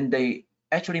 And they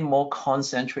actually more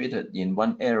concentrated in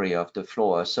one area of the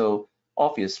floor. So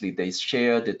obviously they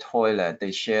share the toilet,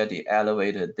 they share the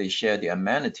elevator, they share the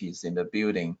amenities in the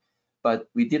building, but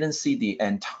we didn't see the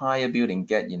entire building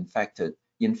get infected.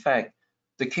 In fact,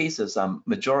 the cases,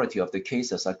 majority of the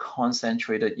cases are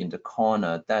concentrated in the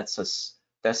corner. That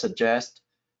suggests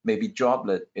maybe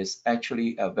droplet is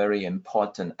actually a very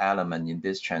important element in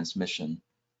this transmission.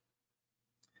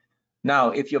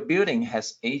 Now, if your building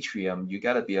has atrium, you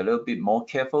got to be a little bit more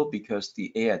careful because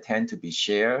the air tend to be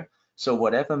shared. So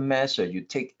whatever measure you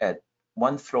take at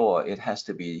one floor, it has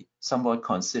to be somewhat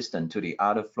consistent to the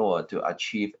other floor to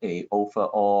achieve a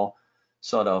overall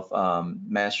sort of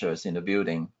measures in the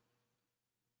building.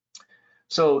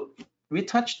 So we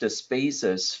touched the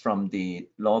spaces from the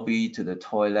lobby to the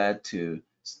toilet to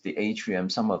the atrium,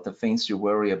 some of the things you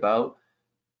worry about.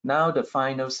 Now the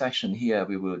final section here,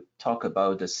 we will talk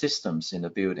about the systems in the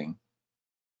building.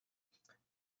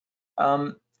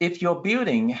 If your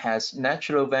building has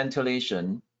natural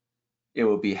ventilation, it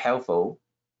will be helpful.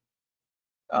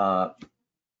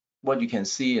 What you can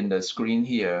see in the screen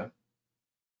here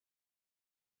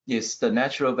is the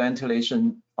natural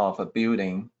ventilation of a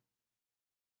building.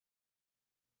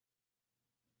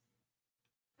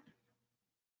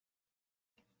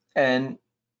 And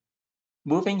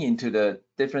moving into the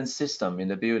different system in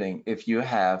the building, if you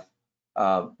have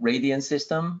a radiant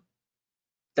system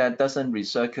that doesn't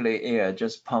recirculate air,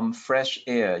 just pump fresh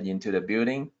air into the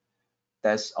building,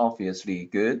 that's obviously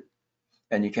good.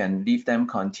 And you can leave them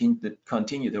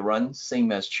continue to run,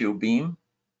 same as chill beam.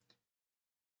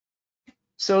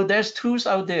 So there's tools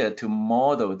out there to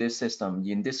model this system.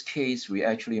 In this case, we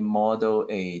actually model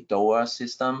a DOA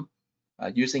system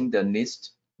using the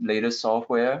NIST latest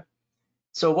software.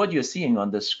 So what you're seeing on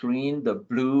the screen, the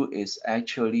blue is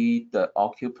actually the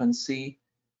occupancy.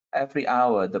 Every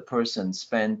hour, the person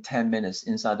spend 10 minutes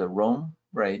inside the room,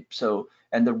 right? So,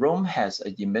 and the room has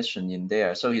an emission in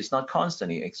there, so he's not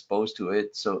constantly exposed to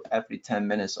it. So every 10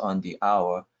 minutes on the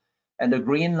hour. And the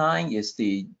green line is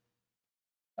the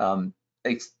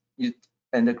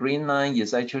and the green line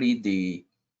is actually the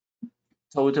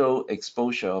total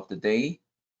exposure of the day,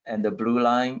 and the blue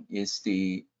line is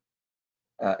the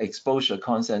exposure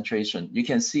concentration. You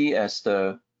can see as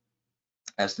the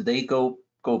day go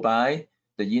by,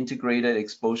 the integrated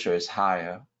exposure is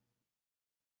higher.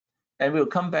 And we'll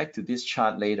come back to this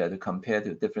chart later to compare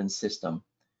to different system.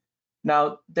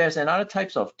 Now, there's another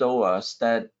types of DOAs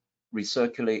that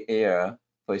recirculate air.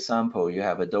 For example, you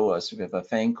have a DOAs with a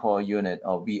fan coil unit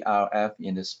or VRF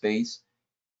in the space.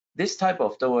 This type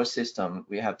of DOA system,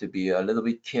 we have to be a little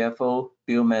bit careful.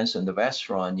 Bill mentioned the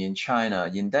restaurant in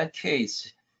China. In that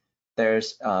case,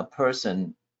 there's a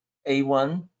person,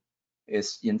 A1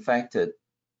 is infected,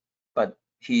 but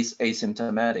he's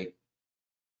asymptomatic.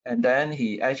 And then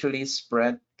he actually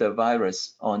spread the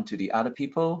virus onto the other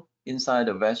people inside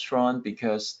the restaurant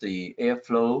because the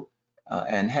airflow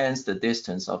enhanced the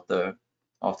distance of the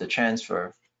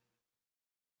transfer.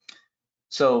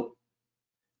 So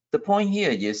the point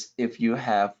here is if you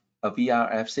have a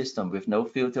VRF system with no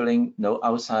filtering, no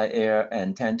outside air,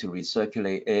 and tend to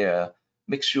recirculate air,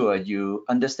 make sure you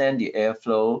understand the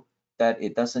airflow, that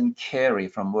it doesn't carry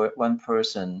from one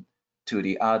person to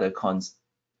the other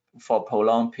for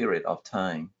prolonged period of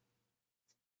time.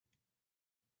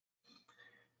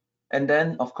 And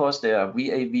then, of course, there are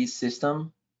VAV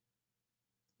system.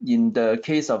 In the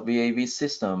case of VAV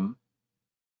system,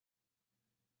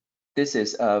 this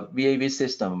is a VAV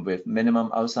system with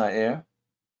minimum outside air.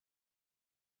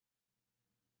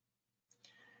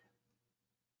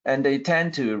 And they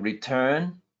tend to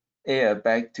return air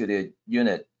back to the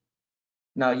unit.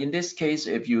 Now, in this case,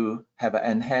 if you have an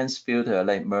enhanced filter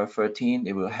like MERV 13,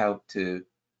 it will help to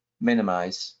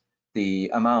minimize the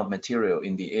amount of material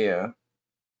in the air.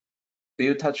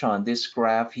 We'll touch on this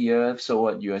graph here. So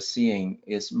what you are seeing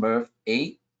is MERV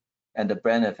 8 and the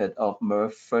benefit of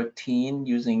MERV 13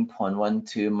 using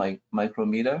 0.12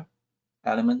 micrometer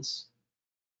elements.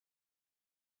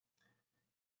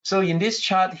 So in this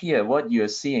chart here, what you're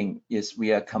seeing is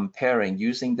we are comparing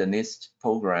using the NIST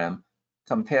program,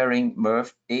 comparing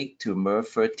MERV 8 to MERV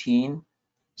 13.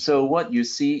 So what you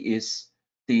see is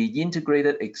the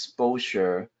integrated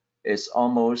exposure is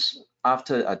almost,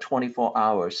 after a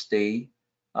 24-hour stay,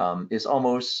 is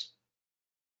almost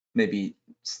maybe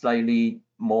slightly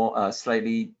more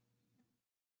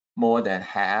than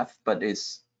half, but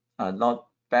it's a lot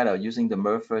better using the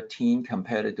MERV 13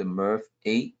 compared to MERV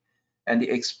 8. And the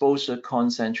exposure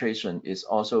concentration is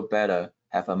also better,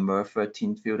 have a MERV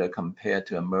 13 filter compared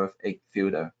to a MERV 8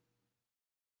 filter.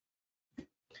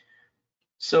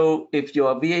 So if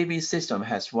your VAV system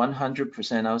has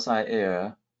 100% outside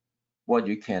air, what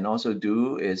you can also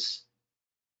do is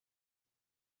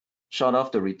shut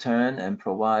off the return and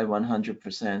provide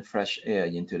 100% fresh air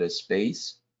into the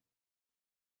space.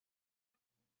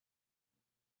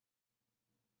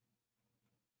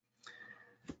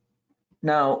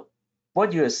 Now,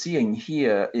 what you are seeing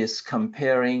here is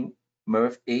comparing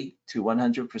MERV 8 to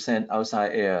 100%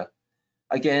 outside air.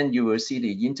 Again, you will see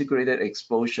the integrated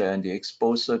exposure and the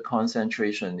exposure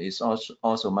concentration is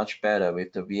also much better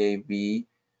with the VAV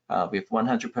with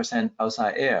 100%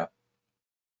 outside air.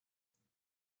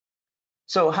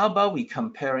 So how about we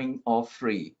comparing all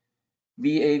three?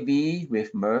 VAV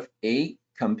with MERV 8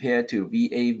 compared to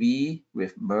VAV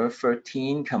with MERV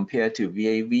 13 compared to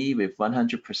VAV with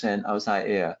 100% outside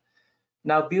air.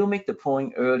 Now, Bill made the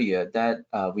point earlier that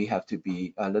we have to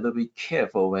be a little bit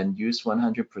careful when use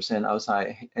 100%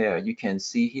 outside air. You can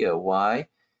see here why.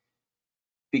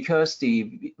 Because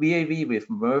the VAV with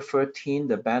MERV 13,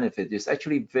 the benefit is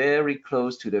actually very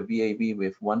close to the VAV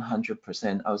with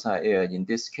 100% outside air. In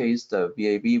this case, the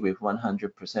VAV with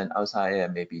 100% outside air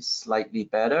may be slightly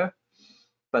better,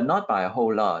 but not by a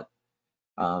whole lot.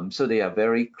 So they are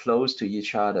very close to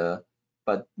each other,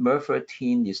 but MERV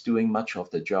 13 is doing much of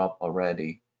the job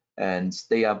already. And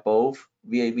they are both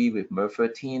VAV with MERV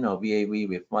 13 or VAV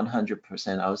with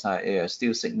 100% outside air,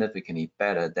 still significantly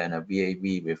better than a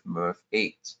VAV with MERV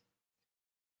 8.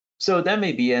 So there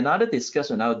may be another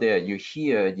discussion out there you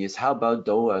hear is how about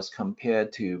DOAs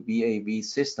compared to VAV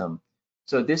system?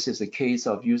 So this is a case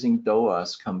of using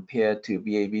DOAs compared to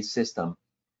VAV system.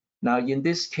 Now in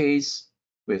this case,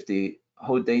 with the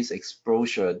whole day's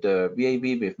exposure, the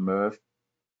VAV with MERV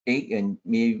 8 and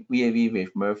VAV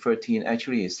with MERV 13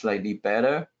 actually is slightly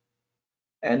better.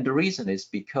 And the reason is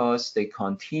because they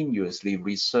continuously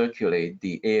recirculate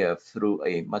the air through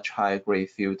a much higher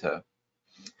grade filter.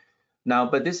 Now,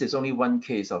 but this is only one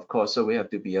case, of course, so we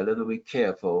have to be a little bit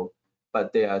careful.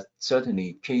 But there are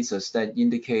certainly cases that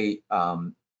indicate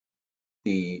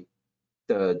the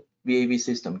VAV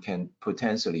system can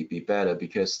potentially be better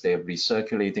because they're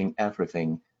recirculating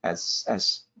everything,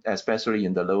 especially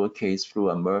in the lower case through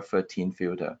a MERV 13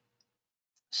 filter.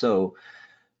 So,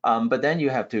 but then you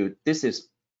have to, this is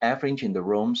average in the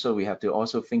room, so we have to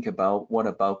also think about what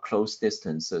about close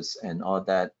distances and all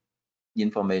that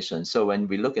information. So when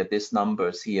we look at these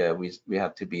numbers here, we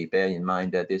have to bear in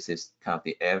mind that this is kind of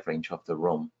the average of the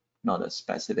room, not a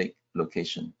specific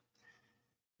location.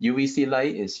 UVC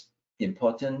light is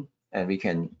important, and we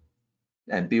can,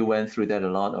 and Bill went through that a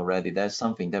lot already. That's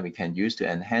something that we can use to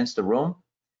enhance the room.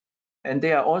 And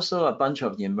there are also a bunch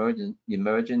of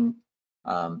emergent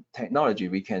technology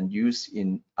we can use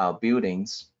in our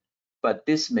buildings, but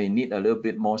this may need a little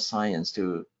bit more science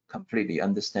to completely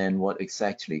understand what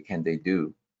exactly can they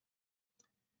do.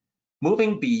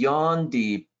 Moving beyond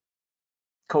the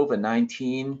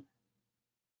COVID-19,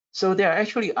 so there are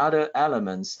actually other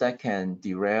elements that can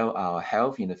derail our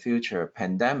health in the future.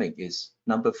 Pandemic is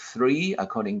number 3,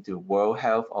 according to World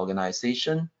Health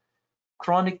Organization.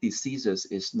 Chronic diseases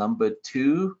is number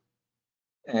 2,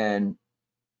 and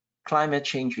climate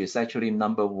change is actually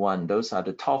number 1. Those are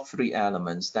the top 3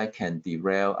 elements that can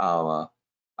derail our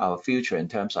future in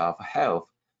terms of health.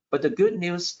 But the good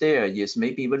news there is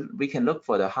maybe we can look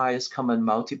for the highest common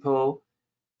multiple.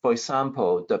 For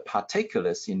example, the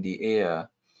particulates in the air.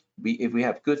 If we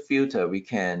have good filter, we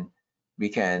can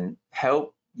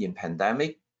help in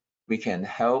pandemic. We can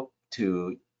help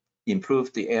to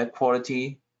improve the air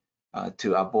quality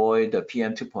to avoid the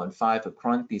PM 2.5 of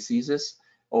chronic diseases,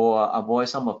 or avoid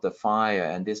some of the fire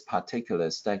and these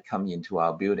particulates that come into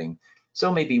our building.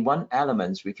 So maybe one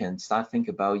element we can start think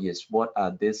about is what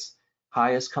are these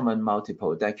highest common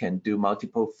multiple that can do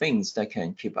multiple things that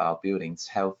can keep our buildings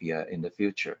healthier in the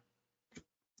future.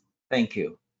 Thank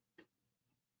you.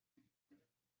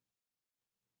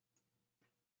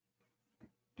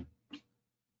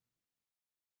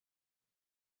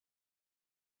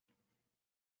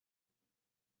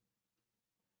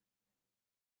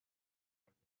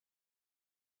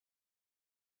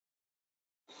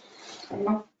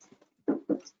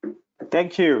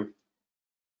 Thank you.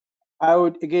 I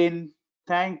would again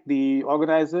thank the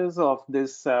organizers of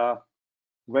this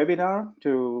webinar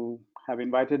to have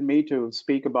invited me to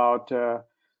speak about the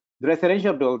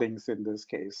residential buildings in this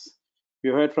case. We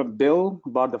heard from Bill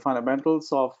about the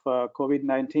fundamentals of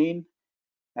COVID-19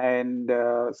 and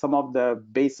some of the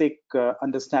basic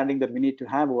understanding that we need to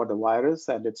have about the virus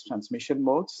and its transmission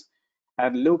modes.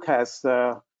 And Luke has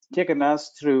taken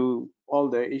us through all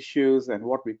the issues and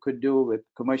what we could do with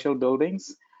commercial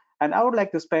buildings. And I would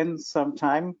like to spend some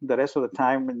time, the rest of the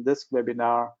time in this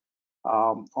webinar,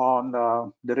 on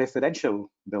the residential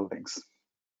buildings.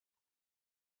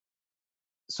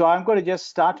 So I'm going to just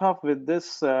start off with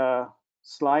this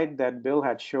slide that Bill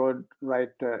had showed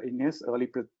right in his early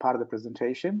part of the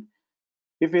presentation.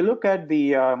 If we look at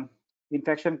the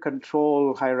infection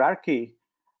control hierarchy,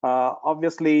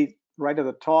 obviously right at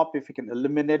the top, if you can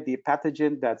eliminate the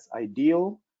pathogen, that's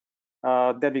ideal.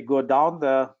 Then we go down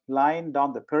the line,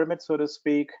 down the pyramid, so to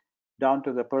speak, down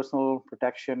to the personal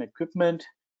protection equipment.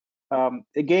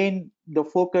 Again, the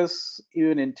focus,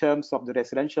 even in terms of the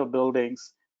residential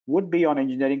buildings, would be on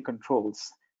engineering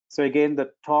controls. So again,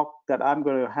 the talk that I'm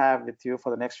going to have with you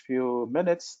for the next few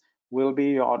minutes will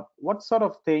be on what sort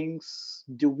of things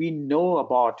do we know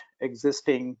about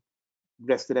existing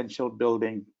residential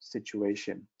building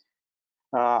situation.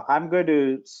 I'm going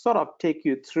to sort of take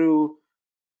you through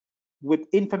with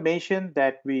information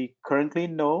that we currently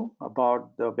know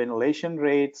about the ventilation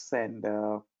rates and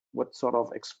what sort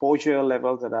of exposure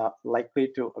levels that are likely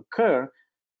to occur,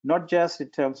 not just in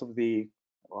terms of the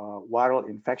viral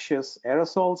infectious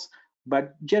aerosols,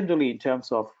 but generally in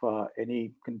terms of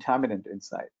any contaminant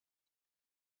inside.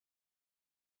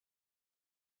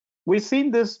 We've seen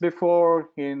this before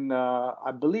in,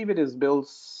 I believe it is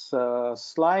Bill's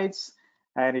slides,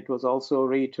 and it was also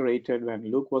reiterated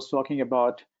when Luke was talking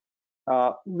about.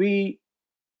 We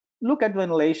look at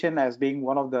ventilation as being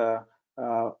one of the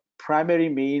primary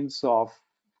means of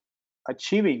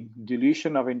achieving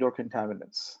dilution of indoor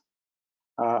contaminants.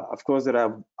 Of course, there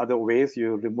are other ways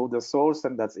you remove the source,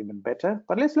 and that's even better.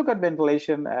 But let's look at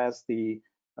ventilation as the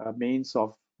means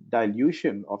of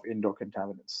dilution of indoor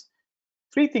contaminants.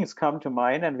 3 things come to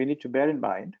mind, and we need to bear in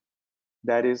mind.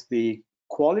 that is the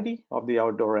quality of the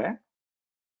outdoor air.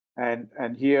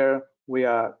 And here we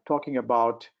are talking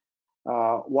about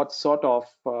what sort of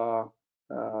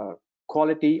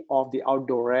quality of the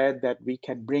outdoor air that we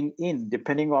can bring in.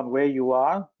 Depending on where you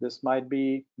are, this might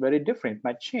be very different,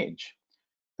 might change.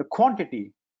 The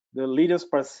quantity, the liters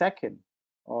per second,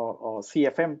 or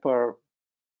CFM per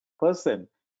person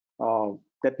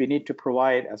that we need to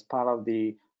provide as part of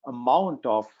the amount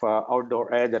of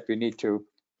outdoor air that we need to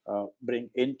bring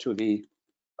into the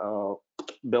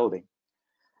building.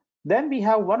 Then we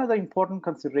have one other important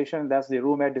consideration, that's the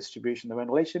room air distribution. The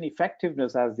ventilation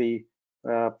effectiveness as the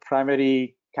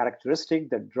primary characteristic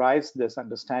that drives this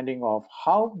understanding of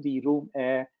how the room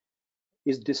air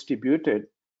is distributed.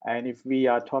 And if we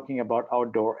are talking about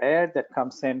outdoor air that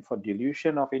comes in for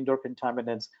dilution of indoor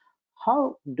contaminants,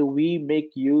 how do we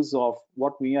make use of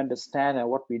what we understand and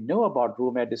what we know about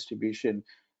room air distribution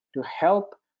to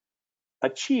help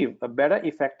achieve a better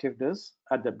effectiveness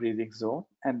at the breathing zone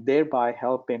and thereby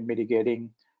help in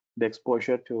mitigating the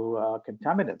exposure to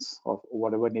contaminants of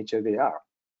whatever nature they are.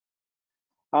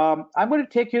 I'm going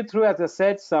to take you through, as I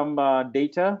said, some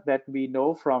data that we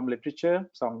know from literature,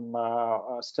 some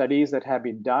studies that have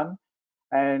been done.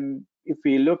 And if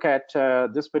we look at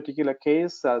this particular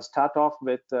case, I'll start off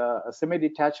with a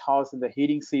semi-detached house in the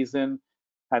heating season.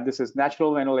 And this is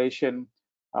natural ventilation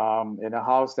in a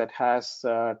house that has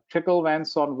trickle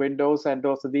vents on windows and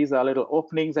doors. So these are little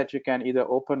openings that you can either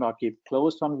open or keep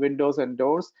closed on windows and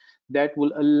doors that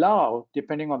will allow,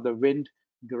 depending on the wind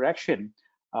direction,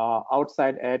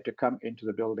 outside air to come into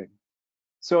the building.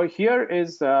 So here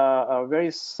is a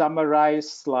very summarized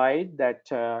slide that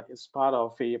is part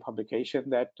of a publication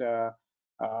that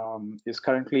is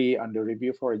currently under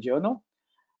review for a journal.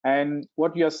 And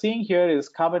what you're seeing here is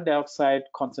carbon dioxide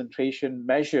concentration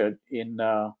measured in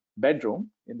bedroom,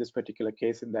 in this particular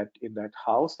case, in that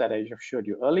house that I just showed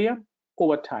you earlier,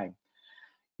 over time.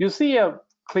 You see a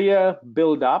clear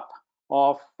buildup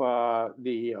of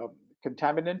the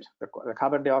contaminant, the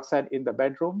carbon dioxide in the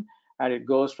bedroom, and it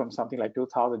goes from something like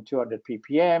 2,200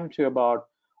 ppm to about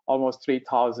almost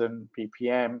 3,000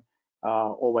 ppm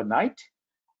overnight.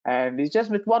 And it's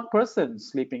just with one person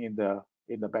sleeping in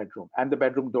the bedroom and the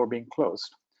bedroom door being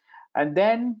closed. And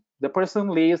then the person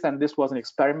leaves, and this was an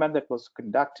experiment that was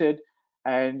conducted,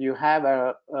 and you have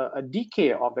a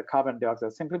decay of the carbon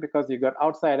dioxide simply because you got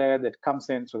outside air that comes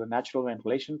in through the natural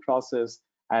ventilation process,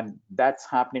 and that's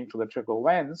happening to the trickle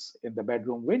vents in the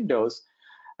bedroom windows.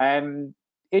 And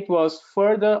it was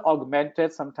further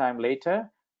augmented sometime later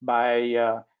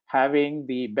by having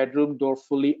the bedroom door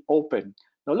fully open.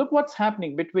 Now look what's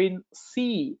happening between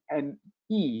C and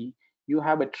E. You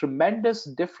have a tremendous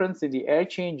difference in the air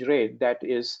change rate that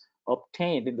is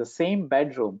obtained in the same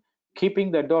bedroom. Keeping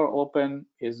the door open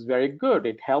is very good.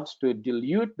 It helps to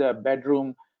dilute the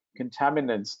bedroom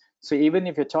contaminants. So even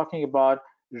if you're talking about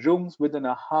rooms within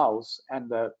a house and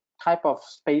the type of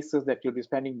spaces that you'll be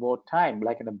spending more time,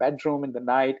 like in a bedroom in the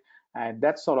night and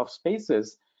that sort of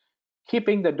spaces,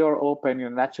 keeping the door open in a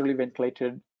naturally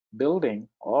ventilated building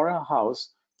or a house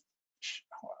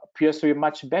appears to be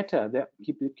much better than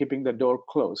keeping the door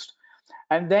closed.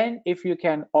 And then if you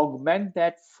can augment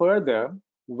that further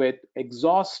with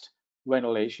exhaust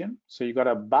ventilation, so you got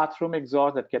a bathroom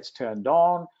exhaust that gets turned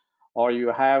on, or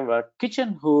you have a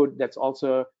kitchen hood that's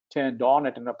also turned on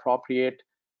at an appropriate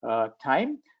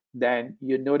time, then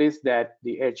you notice that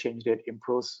the air change rate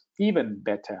improves even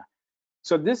better.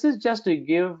 So this is just to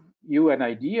give you an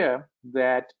idea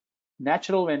that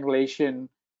natural ventilation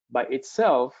by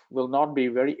itself will not be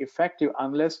very effective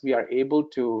unless we are able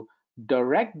to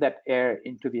direct that air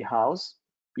into the house,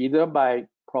 either by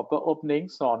proper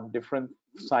openings on different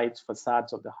sides,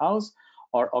 facades of the house,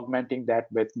 or augmenting that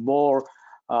with more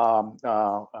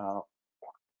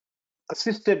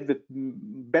assisted with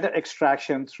better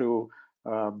extraction through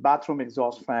bathroom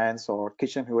exhaust fans or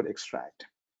kitchen hood extract.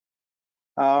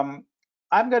 I'm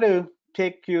going to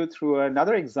take you through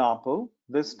another example,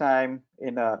 this time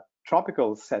in a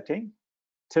tropical setting,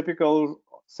 typical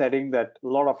setting that a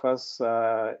lot of us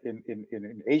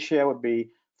in Asia would be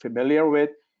familiar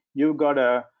with. You've got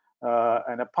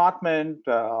an apartment,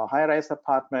 a high-rise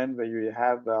apartment where you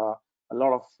have a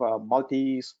lot of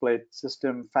multi-split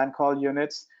system fan coil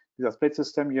units. These are split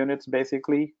system units,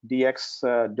 basically,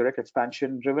 DX, direct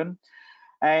expansion driven.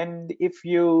 And if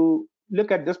you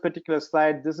look at this particular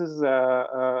slide, this is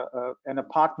an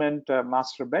apartment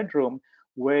master bedroom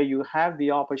where you have the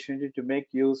opportunity to make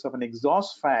use of an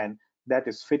exhaust fan that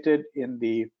is fitted in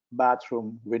the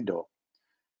bathroom window.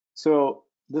 So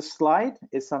this slide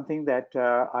is something that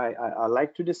I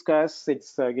like to discuss.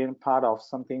 It's again part of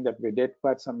something that we did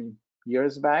quite some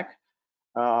years back.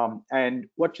 And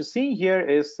what you're seeing here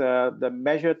is the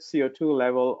measured CO2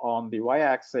 level on the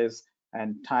y-axis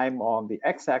and time on the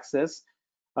x-axis.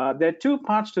 There are two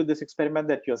parts to this experiment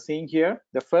that you're seeing here.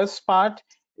 The first part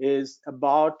is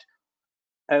about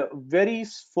a very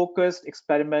focused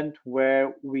experiment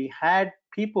where we had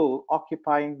people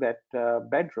occupying that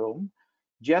bedroom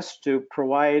just to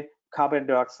provide carbon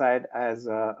dioxide as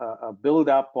a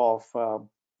buildup of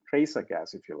tracer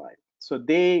gas, if you like. So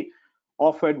they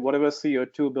offered whatever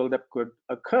CO2 buildup could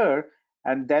occur,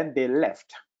 and then they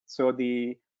left. So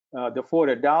the 4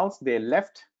 adults, they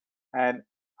left, and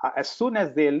as soon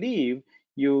as they leave,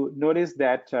 you notice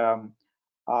that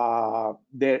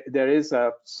there is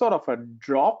a sort of a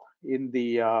drop in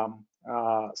the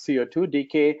CO2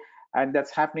 decay, and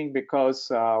that's happening because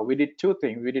we did two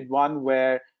things. We did one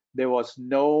where there was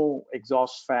no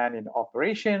exhaust fan in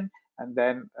operation, and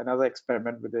then another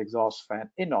experiment with the exhaust fan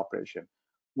in operation.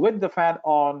 With the fan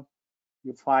on,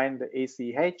 you find the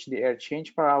ACH, the air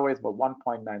change per hour, is about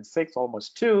 1.96,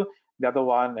 almost 2. The other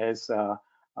one is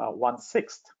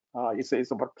 1/6.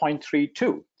 It's about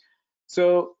 0.32.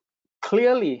 So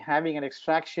clearly, having an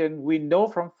extraction, we know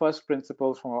from first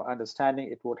principles, from our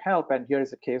understanding, it would help. And here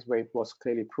is a case where it was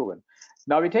clearly proven.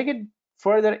 Now we take it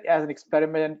further as an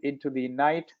experiment into the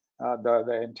night,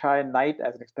 the entire night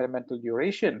as an experimental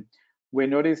duration. We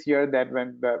notice here that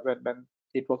when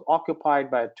it was occupied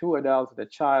by 2 adults and a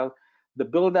child, the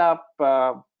buildup,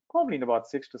 probably in about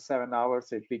 6 to 7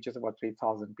 hours, it reaches about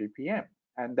 3,000 ppm.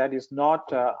 And that is not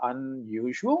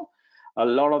unusual. A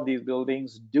lot of these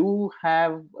buildings do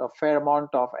have a fair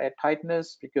amount of air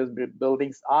tightness because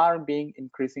buildings are being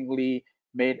increasingly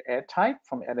made airtight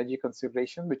from energy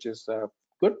consideration, which is a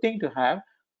good thing to have,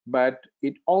 but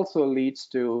it also leads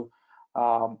to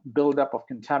buildup of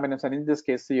contaminants, and in this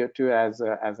case, CO2 as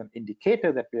an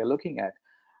indicator that we are looking at.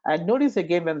 And notice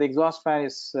again, when the exhaust fan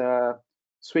is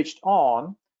switched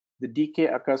on, the decay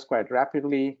occurs quite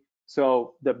rapidly.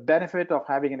 So the benefit of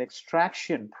having an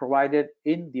extraction provided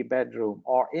in the bedroom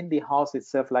or in the house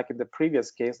itself, like in the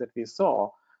previous case that we saw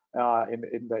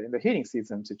in the heating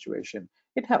season situation,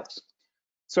 it helps.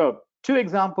 So 2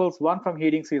 examples, one from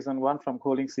heating season, one from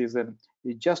cooling season,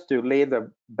 is just to lay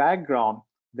the background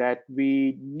that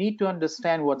we need to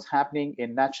understand what's happening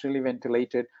in naturally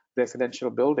ventilated residential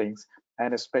buildings,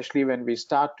 and especially when we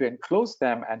start to enclose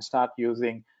them and start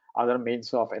using other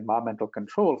means of environmental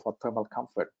control for thermal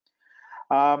comfort.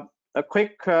 A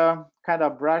quick kind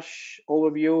of brush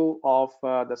overview of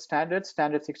the standard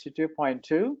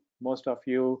 62.2. Most of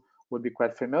you would be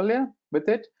quite familiar with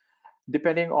it.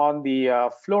 Depending on the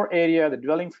floor area, the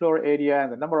dwelling floor area,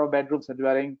 and the number of bedrooms in the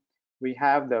dwelling, we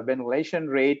have the ventilation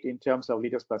rate in terms of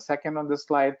liters per second on this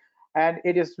slide. And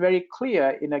it is very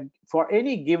clear for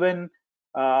any given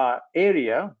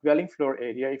area, dwelling floor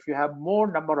area, if you have more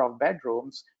number of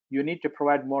bedrooms, you need to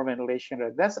provide more ventilation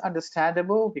rate. That's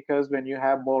understandable because when you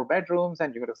have more bedrooms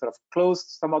and you're going to sort of close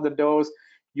some of the doors,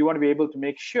 you want to be able to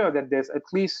make sure that there's at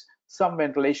least some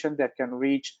ventilation that can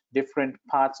reach different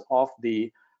parts of the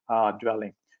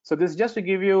dwelling. So this is just to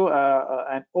give you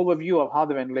an overview of how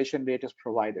the ventilation rate is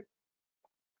provided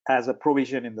as a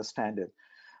provision in the standard.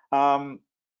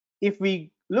 If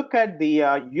we look at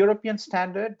the European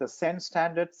standard, the SEN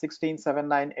standard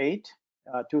 16798,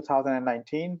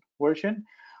 2019 version,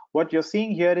 what you're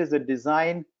seeing here is the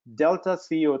design delta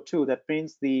CO2. That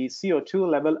means the CO2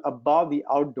 level above the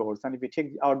outdoors. And if you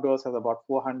take the outdoors as about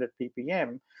 400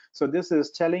 ppm, so this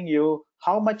is telling you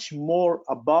how much more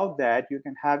above that you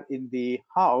can have in the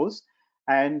house.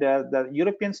 And the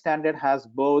European standard has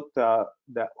both the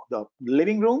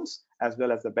living rooms as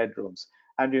well as the bedrooms.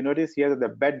 And you notice here that the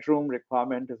bedroom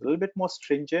requirement is a little bit more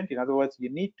stringent. In other words, you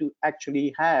need to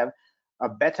actually have a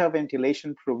better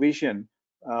ventilation provision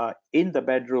in the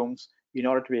bedrooms in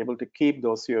order to be able to keep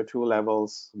those CO2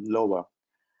 levels lower.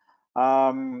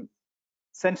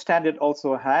 SEN standard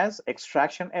also has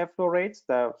extraction airflow rates,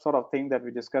 the sort of thing that we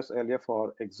discussed earlier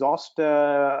for exhaust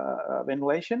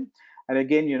ventilation. And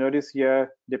again, you notice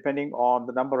here, depending on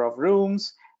the number of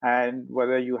rooms and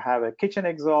whether you have a kitchen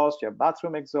exhaust, your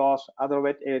bathroom exhaust, other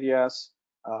wet areas,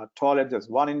 toilet, there's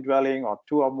 1 in dwelling or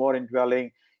 2 or more in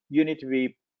dwelling, you need to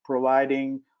be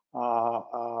providing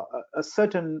a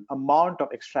certain amount of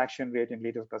extraction rate in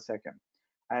liters per second.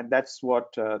 And that's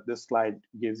what this slide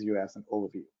gives you as an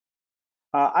overview.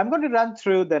 I'm going to run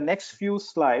through the next few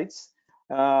slides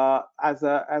as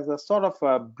a sort of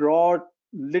a broad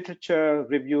literature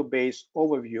review based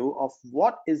overview of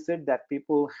what is it that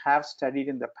people have studied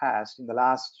in the past, in the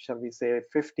last, shall we say,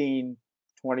 15,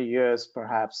 20 years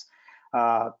perhaps.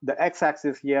 The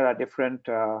x-axis here are different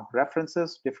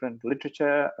references, different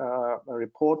literature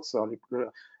reports or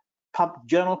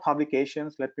journal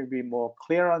publications. Let me be more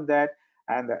clear on that.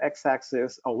 And the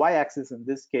x-axis or y-axis in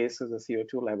this case is the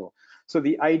CO2 level. So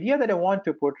the idea that I want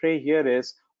to portray here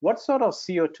is what sort of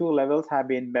CO2 levels have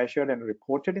been measured and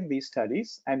reported in these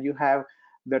studies. And you have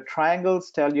the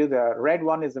triangles tell you the red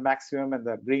one is the maximum and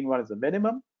the green one is the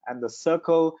minimum. And the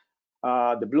circle,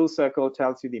 the blue circle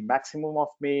tells you the maximum of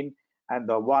mean. And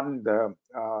the one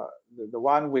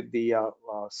with the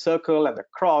circle and the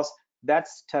cross,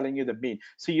 that's telling you the mean.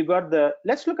 So you got the,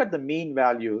 let's look at the mean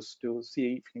values to see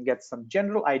if you can get some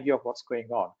general idea of what's going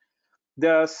on.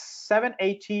 The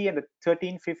 780 and the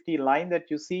 1350 line that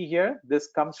you see here, this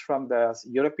comes from the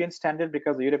European standard,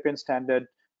 because the European standard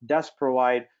does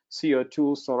provide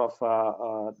CO2 sort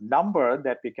of number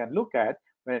that we can look at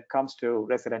when it comes to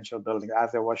residential buildings,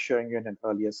 as I was showing you in an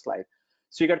earlier slide.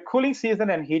 So you got cooling season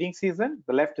and heating season.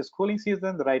 The left is cooling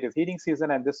season, the right is heating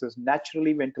season, and this is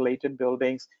naturally ventilated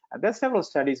buildings. And there's several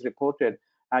studies reported,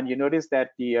 and you notice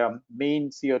that the mean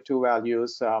CO2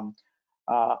 values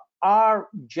are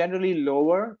generally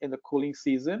lower in the cooling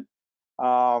season,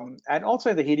 and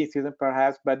also in the heating season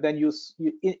perhaps. But then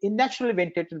in naturally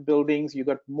ventilated buildings, you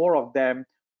got more of them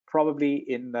probably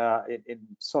in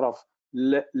sort of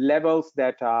levels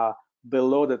that are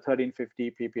below the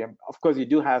 1350 ppm. Of course, you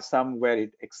do have some where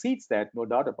it exceeds that, no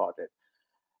doubt about it.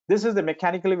 This is the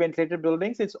mechanically ventilated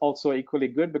buildings. It's also equally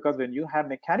good, because when you have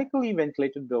mechanically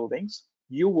ventilated buildings,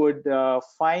 you would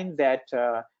find that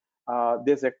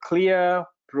there's a clear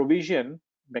provision,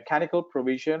 mechanical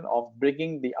provision of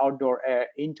bringing the outdoor air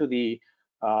into the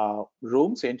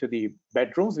rooms, into the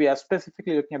bedrooms. We are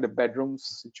specifically looking at the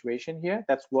bedrooms situation here.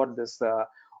 That's what this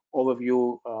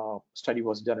overview study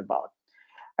was done about.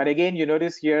 And again, you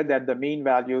notice here that the mean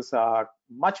values are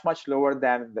much, much lower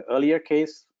than the earlier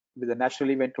case with the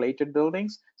naturally ventilated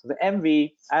buildings. So the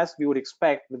MV, as we would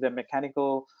expect with the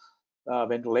mechanical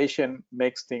ventilation,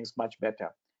 makes things much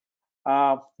better.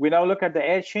 We now look at the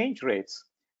air change rates.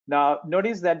 Now,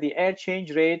 notice that the air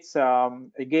change rates,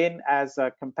 again, as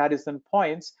comparison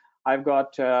points, I've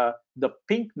got the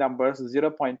pink numbers,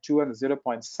 0.2 and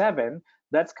 0.7.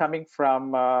 That's coming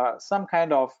from some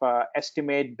kind of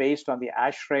estimate based on the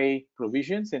ASHRAE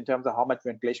provisions in terms of how much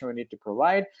ventilation we need to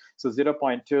provide. So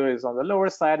 0.2 is on the lower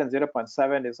side and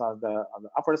 0.7 is on the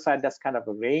upper side. That's kind of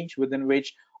a range within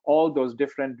which all those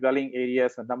different dwelling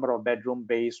areas and number of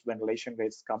bedroom-based ventilation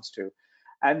rates comes to.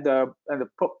 And the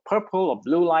purple or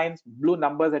blue lines, blue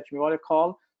numbers that you want to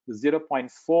call, the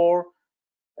 0.4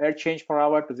 air change per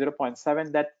hour to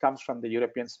 0.7, that comes from the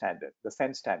European standard, the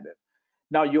SEN standard.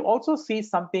 Now, you also see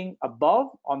something above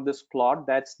on this plot,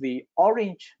 that's the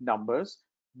orange numbers,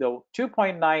 the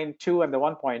 2.92 and the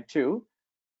 1.2.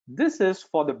 This is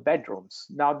for the bedrooms.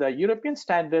 Now, the European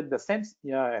standard, the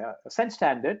SEN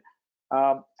standard,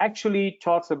 actually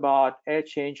talks about air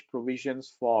change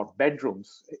provisions for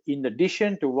bedrooms, in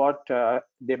addition to what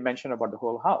they mentioned about the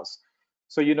whole house.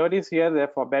 So you notice here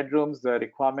that for bedrooms, the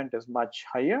requirement is much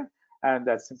higher. And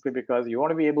that's simply because you want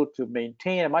to be able to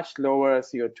maintain a much lower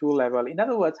CO2 level. In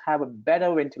other words, have a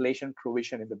better ventilation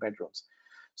provision in the bedrooms.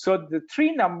 So the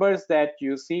three numbers that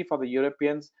you see for the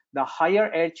Europeans, the higher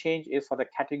air change is for the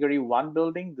category 1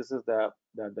 building. This is the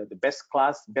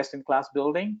best in class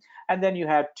building. And then you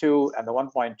have 2 and the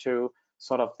 1.2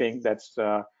 sort of thing that's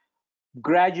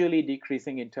gradually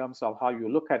decreasing in terms of how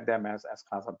you look at them as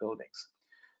class of buildings.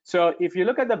 So if you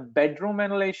look at the bedroom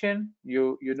ventilation,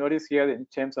 you notice here in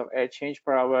terms of air change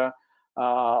per hour,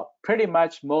 pretty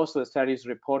much most of the studies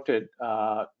reported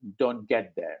don't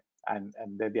get there, and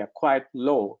they are quite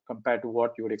low compared to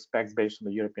what you would expect based on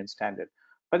the European standard.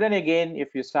 But then again,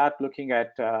 if you start looking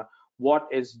at what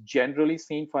is generally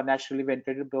seen for naturally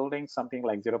ventilated buildings, something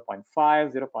like 0.5,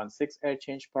 0.6 air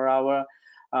change per hour,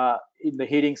 in the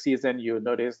heating season, you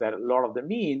notice that a lot of the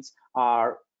means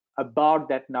are about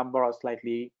that number or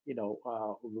slightly,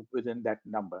 within that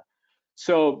number.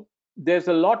 So there's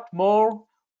a lot more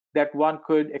that one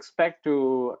could expect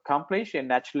to accomplish in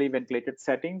naturally ventilated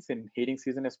settings, in heating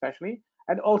season especially,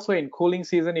 and also in cooling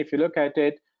season. If you look at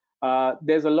it,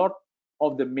 there's a lot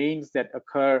of the means that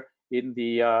occur in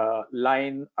the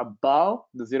line above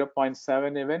the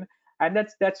 0.7 even, and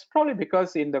that's probably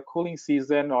because in the cooling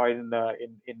season or in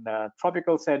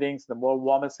tropical settings, the more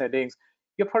warmer settings,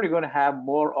 you're probably going to have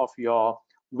more of your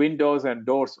windows and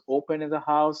doors open in the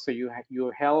house. So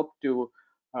you help to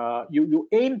you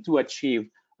aim to achieve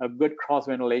a good cross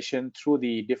ventilation through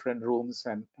the different rooms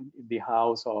and in the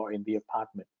house or in the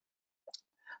apartment.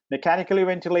 Mechanically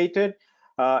ventilated,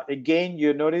 again,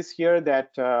 you notice here that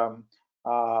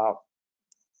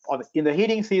in the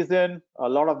heating season, a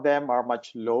lot of them are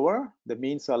much lower. The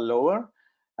means are lower,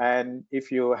 and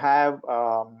if you have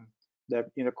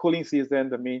in a cooling season,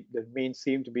 the mean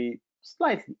seem to be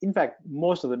slightly, in fact,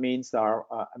 most of the means are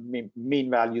mean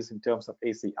values in terms of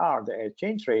ACR, the air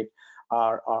change rate,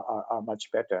 are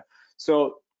much better.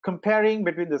 So comparing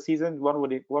between the seasons, one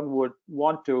would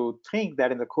want to think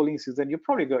that in the cooling season, you're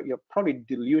probably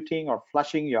diluting or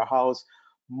flushing your house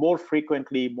more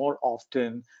frequently, more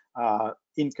often,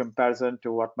 in comparison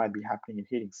to what might be happening in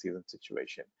heating season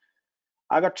situation.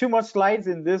 I got 2 more slides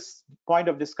in this point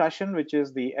of discussion, which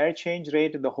is the air change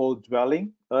rate in the whole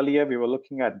dwelling. Earlier, we were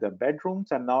looking at the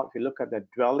bedrooms, and now if you look at the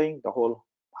dwelling, the whole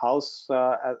house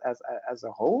as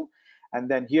a whole.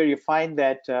 And then here you find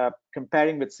that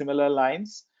comparing with similar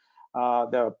lines,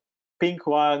 the pink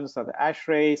ones are the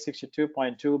ASHRAE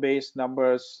 62.2 base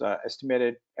numbers,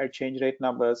 estimated air change rate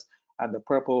numbers, and the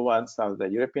purple ones are the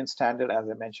European standard, as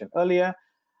I mentioned earlier.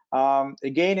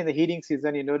 Again, in the heating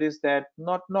season, you notice that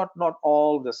not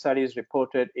all the studies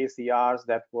reported ACRs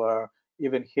that were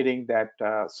even hitting that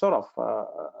sort of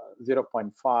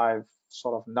 0.5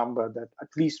 sort of number that at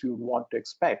least we would want to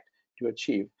expect to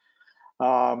achieve.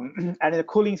 And in the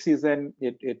cooling season,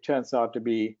 it turns out to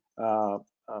be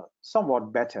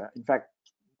somewhat better. In fact,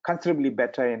 considerably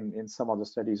better in some of the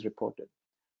studies reported.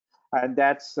 And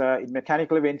that's in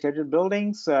mechanically ventilated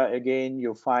buildings. Again,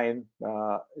 you find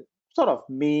sort of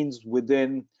means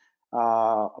within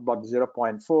about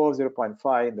 0.4,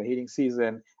 0.5 in the heating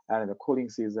season, and in the cooling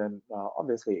season,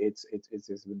 obviously it's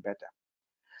even better.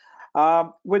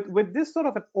 With this sort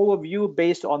of an overview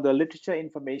based on the literature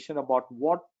information about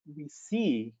what we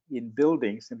see in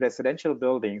buildings, in residential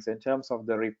buildings, in terms of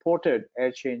the reported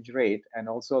air change rate and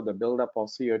also the buildup of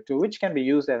CO2, which can be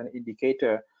used as an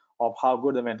indicator of how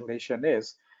good the ventilation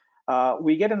is,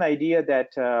 we get an idea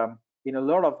that in a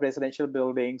lot of residential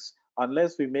buildings,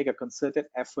 unless we make a concerted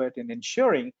effort in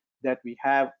ensuring that we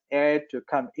have air to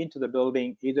come into the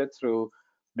building, either through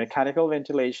mechanical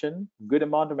ventilation, good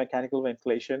amount of mechanical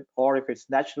ventilation, or if it's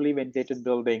naturally ventilated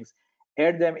buildings,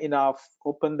 air them enough,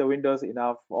 open the windows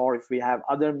enough, or if we have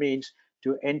other means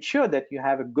to ensure that you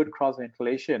have a good cross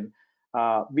ventilation,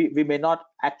 we may not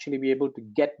actually be able to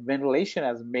get ventilation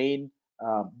as main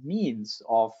means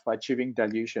of achieving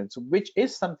dilution, so which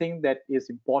is something that is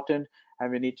important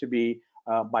and we need to be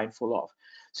mindful of.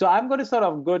 So I'm going to sort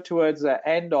of go towards the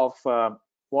end of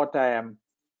what I am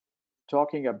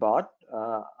talking about.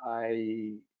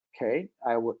 I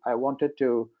wanted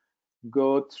to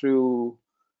go through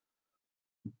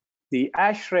the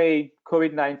ASHRAE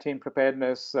COVID-19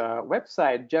 preparedness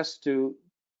website just to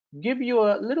give you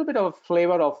a little bit of a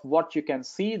flavor of what you can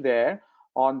see there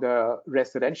on the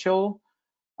residential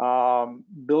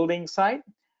building side.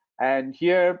 And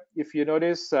here, if you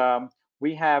notice,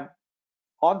 we have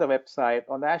on the website,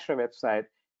 on the ASHRAE website,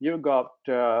 you've got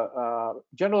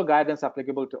general guidance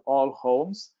applicable to all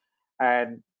homes,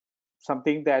 and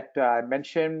something that I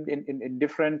mentioned in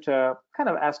different kind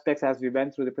of aspects as we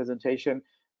went through the presentation: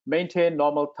 maintain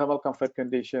normal thermal comfort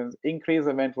conditions, increase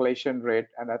the ventilation rate,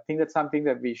 and I think that's something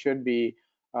that we should be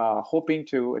hoping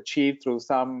to achieve through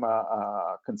some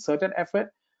concerted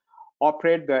effort.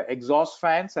 Operate the exhaust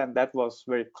fans, and that was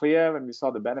very clear when we saw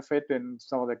the benefit in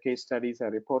some of the case studies I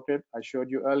reported, I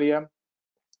showed you earlier.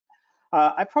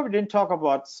 I probably didn't talk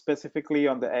about specifically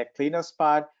on the air cleaners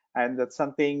part, and that's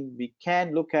something we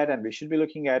can look at and we should be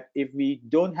looking at if we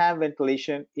don't have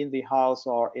ventilation in the house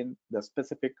or in the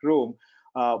specific room.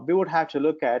 We would have to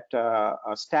look at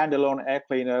standalone air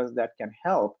cleaners that can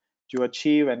help to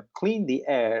achieve and clean the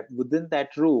air within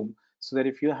that room, so that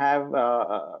if you have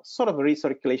sort of a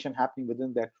recirculation happening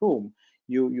within that room,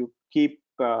 you keep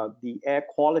the air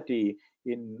quality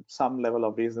in some level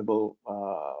of reasonable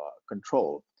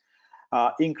control.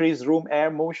 Increase room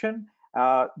air motion.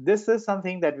 This is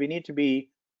something that we need to be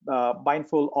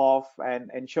mindful of and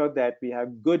ensure that we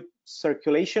have good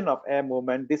circulation of air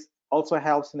movement. This also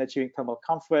helps in achieving thermal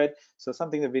comfort, so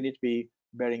something that we need to be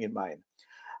bearing in mind.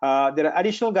 There are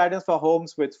additional guidance for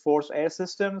homes with forced air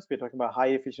systems. We're talking about high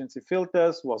efficiency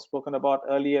filters, was spoken about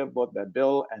earlier, both by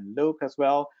Bill and Luke as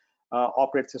well.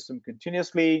 Operate system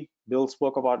continuously. Bill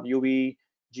spoke about UV,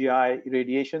 GI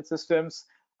irradiation systems,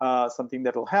 something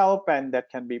that will help and that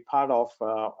can be part of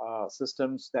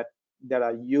systems that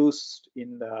are used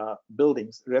in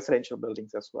buildings, residential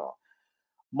buildings as well.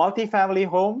 Multifamily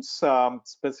homes,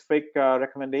 specific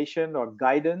recommendation or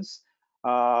guidance.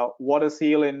 Water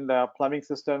seal in the plumbing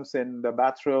systems in the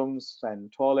bathrooms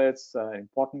and toilets,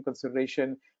 important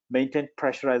consideration. Maintain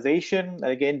pressurization.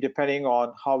 Again, depending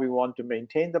on how we want to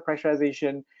maintain the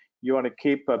pressurization, you want to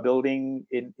keep a building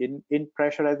in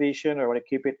pressurization or want to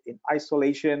keep it in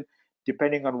isolation,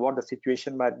 depending on what the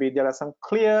situation might be. There are some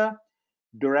clear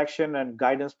direction and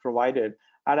guidance provided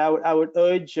And I would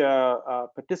urge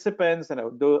participants, and I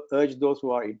would urge those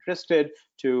who are interested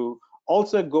to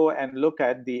also go and look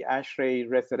at the ASHRAE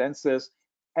Residences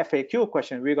FAQ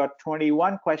question. We got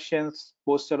 21 questions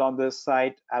posted on this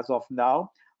site as of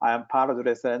now. I am part of the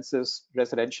Residences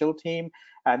residential team,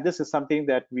 and this is something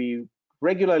that we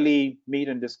regularly meet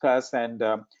and discuss and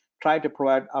try to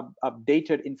provide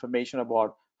updated information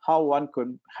about how one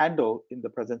could handle in the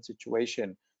present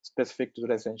situation specific to the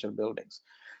residential buildings.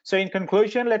 So in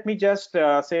conclusion, let me just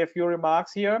say a few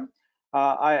remarks here.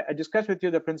 I discussed with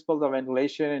you the principles of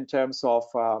ventilation in terms of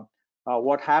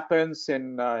what happens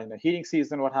in a heating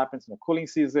season, what happens in a cooling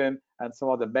season, and some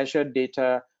of the measured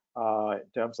data in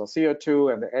terms of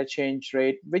CO2 and the air change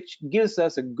rate, which gives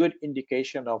us a good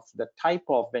indication of the type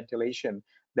of ventilation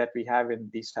that we have in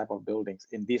these type of buildings,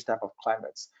 in these type of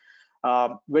climates.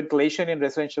 Ventilation in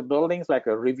residential buildings, like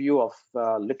a review of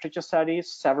literature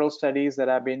studies, several studies that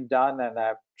have been done, and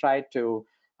I've tried to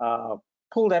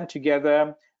pull them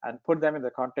together and put them in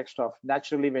the context of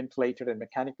naturally ventilated and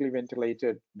mechanically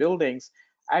ventilated buildings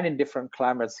and in different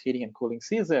climates, heating and cooling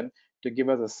season, to give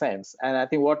us a sense. And I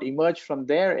think what emerged from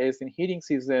there is in heating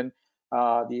season,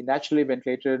 the naturally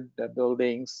ventilated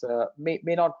buildings may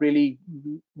not really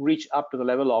reach up to the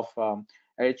level of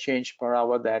air change per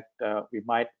hour that we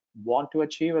might want to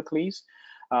achieve at least.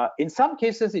 In some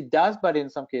cases it does, but in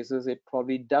some cases it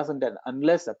probably doesn't,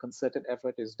 unless a concerted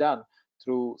effort is done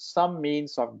through some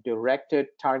means of directed,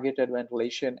 targeted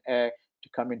ventilation air to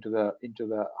come into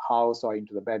the house or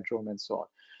into the bedroom and so on.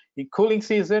 In cooling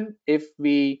season, if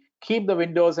we keep the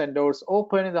windows and doors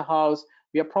open in the house,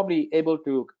 we are probably able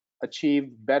to achieve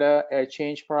better air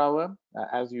change per hour.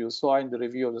 As you saw in the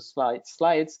review of the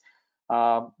slides,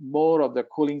 more of the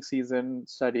cooling season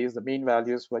studies, the mean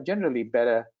values were generally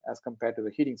better as compared to the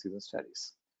heating season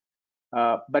studies.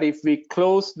 But if we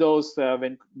close those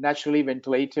naturally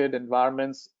ventilated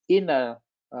environments in a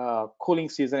cooling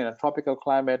season in a tropical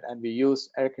climate, and we use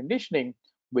air conditioning,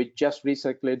 which just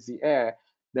recirculates the air,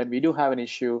 then we do have an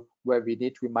issue where we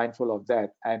need to be mindful of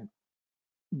that and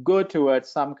go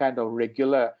towards some kind of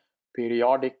regular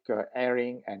periodic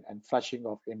airing and flushing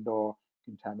of indoor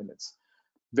contaminants.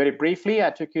 Very briefly,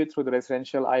 I took you through the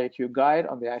residential IAQ guide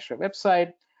on the ASHRAE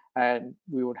website, and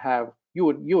we would have you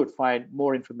would find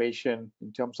more information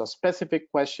in terms of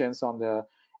specific questions on the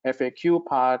FAQ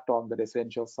part on the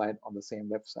residential side on the same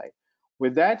website.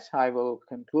 With that, I will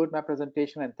conclude my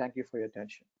presentation and thank you for your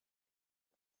attention.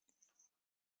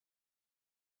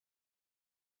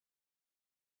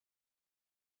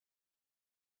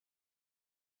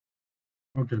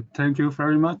 Okay, thank you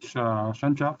very much,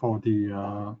 Chandra, for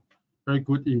the very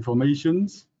good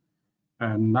informations.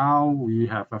 And now we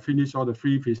have finished all the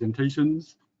three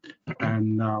presentations,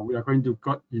 and we are going to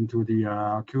get into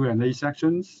the Q&A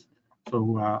sections.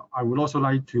 So I would also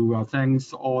like to thank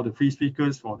all the three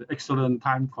speakers for the excellent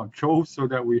time control, so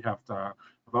that we have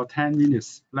about 10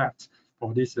 minutes left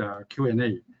for this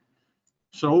Q&A.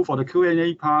 So for the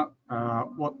Q&A part,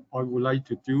 what I would like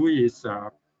to do is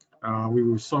we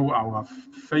will show our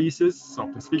faces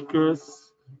of the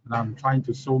speakers, and I'm trying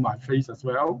to show my face as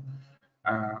well.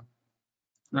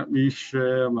 Let me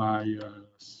share my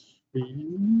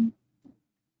screen.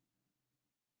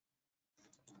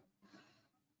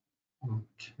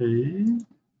 Okay.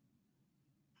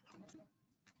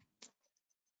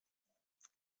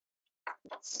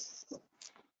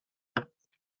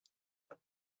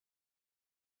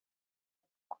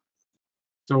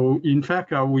 So in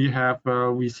fact, we have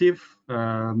received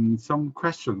some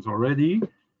questions already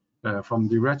from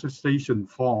the registration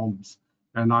forms,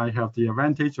 and I have the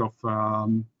advantage of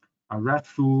I read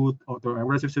through the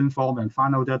registration form and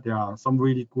found out that there are some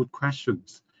really good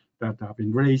questions that have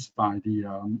been raised by the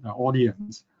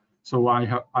audience. So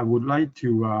I would like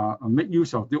to make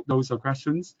use of those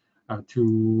questions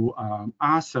to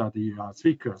ask the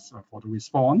speakers for the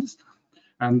response.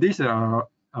 And these are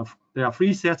there are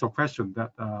three sets of questions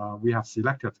that we have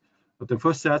selected. But the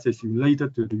first set is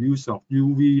related to the use of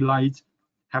UV light,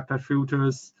 HEPA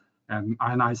filters, and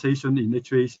ionization in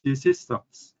HVAC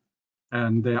systems.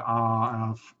 And there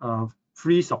are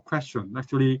three sub-questions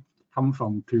actually come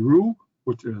from Peru,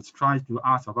 which is trying to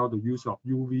ask about the use of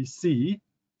UVC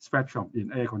spectrum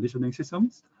in air conditioning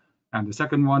systems. And the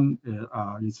second one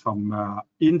is from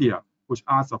India, which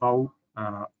asks about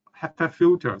HEPA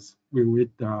filters. Will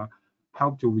it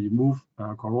help to remove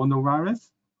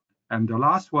coronavirus? And the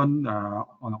last one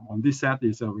on this set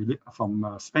is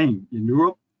from Spain in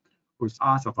Europe, which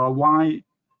asks about why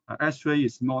ASHRAE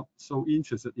is not so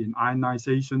interested in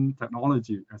ionization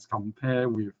technology as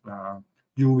compared with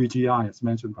UVGI, as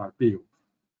mentioned by Bill.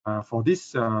 For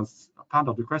this part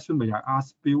of the question, may I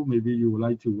ask Bill, maybe you would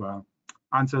like to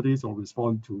answer this or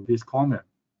respond to this comment.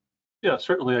 Yeah,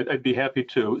 certainly, I'd be happy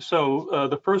to. So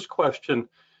the first question,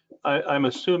 I'm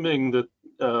assuming that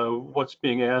what's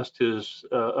being asked is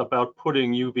about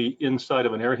putting UV inside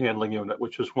of an air handling unit,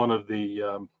 which is one of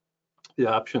the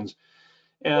options.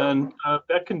 And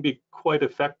that can be quite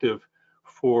effective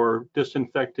for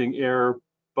disinfecting air,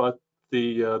 but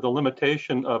the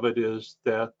limitation of it is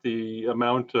that the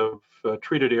amount of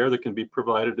treated air that can be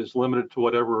provided is limited to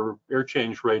whatever air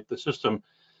change rate the system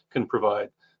can provide.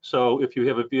 So if you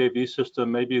have a VAV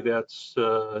system, maybe that's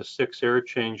 6 air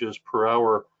changes per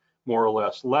hour, more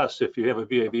or less if you have a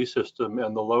VAV system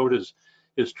and the load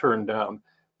is turned down.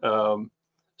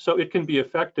 So it can be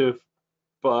effective,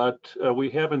 but we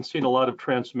haven't seen a lot of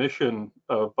transmission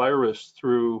of virus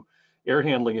through air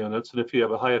handling units. And if you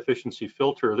have a high efficiency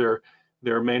filter,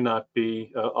 there may not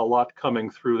be a lot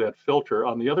coming through that filter.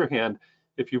 On the other hand,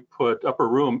 if you put upper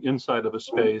room inside of a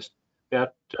space,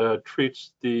 that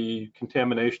treats the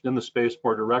contamination in the space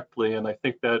more directly. And I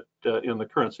think that in the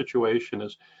current situation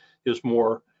is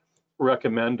more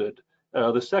recommended.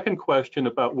 The second question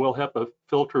about will HEPA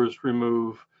filters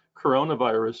remove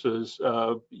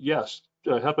coronaviruses? Yes,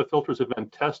 HEPA filters have been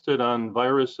tested on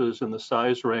viruses in the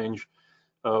size range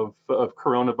of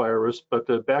coronavirus,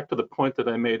 but back to the point that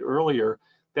I made earlier,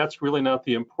 that's really not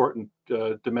the important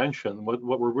dimension. What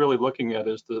we're really looking at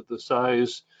is the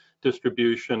size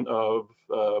distribution of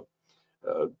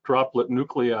droplet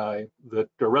nuclei that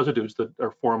are residues that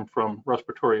are formed from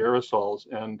respiratory aerosols,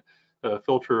 and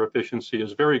filter efficiency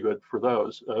is very good for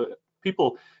those.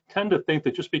 People tend to think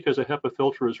that just because a HEPA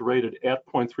filter is rated at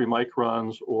 0.3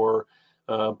 microns or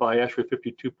by ASHRAE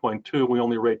 52.2, we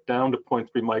only rate down to 0.3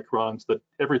 microns, that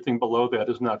everything below that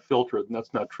is not filtered, and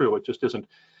that's not true. It just isn't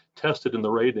tested in the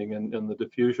rating, and the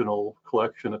diffusional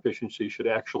collection efficiency should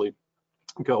actually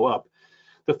go up.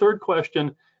 The third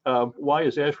question, why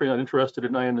is ASHRAE not interested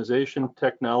in ionization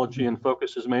technology and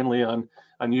focuses mainly on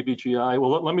UVGI?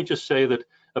 Well, let me just say that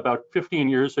about 15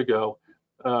 years ago,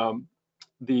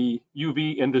 the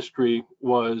UV industry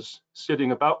was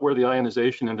sitting about where the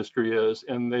ionization industry is,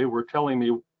 and they were telling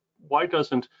me, why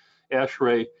doesn't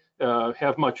ASHRAE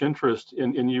have much interest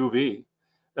in UV?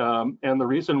 And the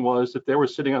reason was that they were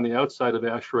sitting on the outside of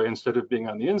ASHRAE instead of being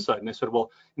on the inside. And they said,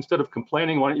 well, instead of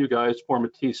complaining, why don't you guys form a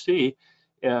TC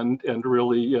and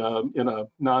really in a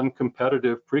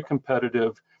non-competitive,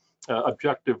 pre-competitive,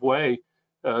 objective way,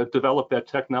 develop that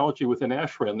technology within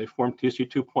ASHRAE, and they formed TC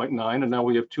 2.9, and now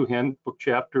we have 2 handbook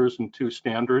chapters and 2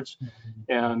 standards,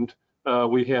 and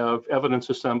we have evidence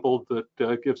assembled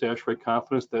that gives ASHRAE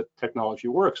confidence that technology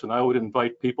works. And I would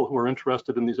invite people who are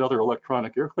interested in these other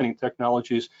electronic air cleaning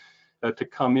technologies to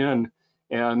come in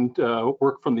and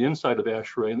work from the inside of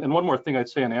ASHRAE. And one more thing I'd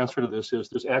say in answer to this is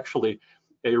there's actually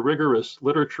a rigorous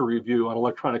literature review on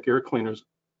electronic air cleaners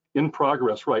in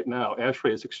progress right now.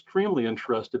 ASHRAE is extremely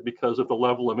interested because of the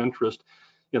level of interest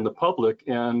in the public.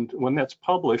 And when that's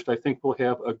published, I think we'll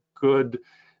have a good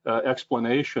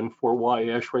explanation for why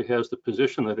ASHRAE has the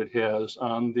position that it has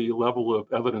on the level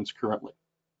of evidence currently.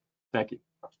 Thank you.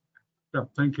 Yeah,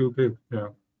 thank you, Bill. Yeah,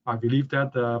 I believe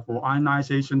that for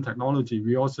ionization technology,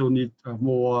 we also need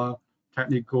more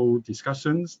technical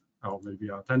discussions, or maybe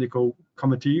a technical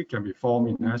committee can be formed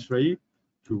in ASHRAE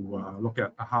to look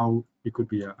at how it could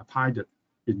be applied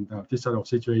in this sort of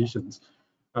situations.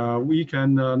 We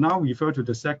can now refer to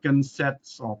the second set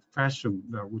of questions,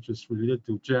 which is related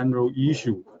to general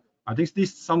issue. I think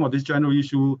some of this general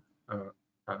issue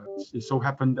it so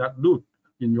happened that, Luke,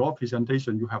 in your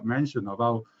presentation, you have mentioned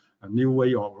about a new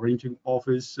way of arranging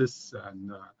offices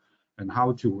and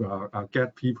how to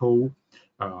get people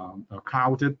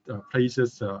crowded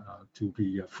places to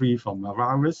be free from a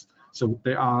virus. So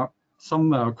there are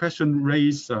some questions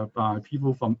raised by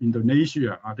people from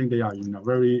Indonesia. I think they are in a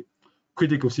very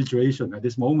critical situation at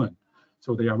this moment.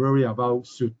 So they are worried about,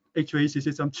 should HVAC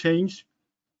system change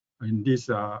in this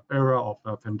era of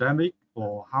a pandemic,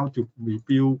 or how to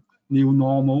rebuild new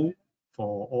normal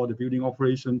for all the building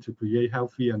operation to create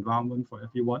healthy environment for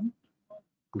everyone.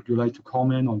 Would you like to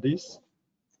comment on this?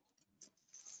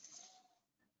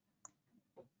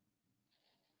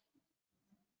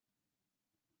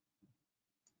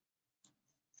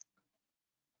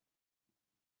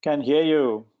 Can hear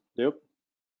you, Luke.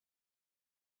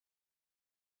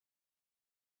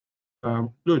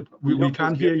 Good. We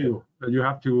can't hear you. You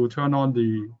have to turn on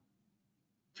the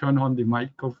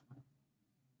microphone.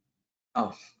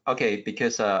 Oh, okay.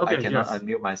 Because okay, I cannot yes.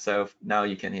 unmute myself. Now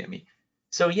you can hear me.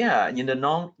 So yeah, in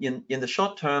the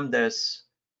short term, there's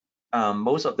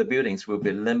most of the buildings will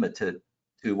be limited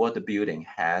to what the building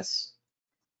has.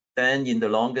 Then in the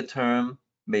longer term,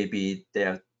 maybe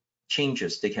there are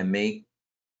changes they can make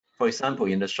For example,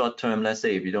 in the short term, let's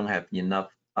say if you don't have enough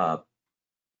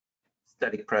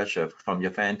static pressure from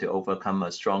your fan to overcome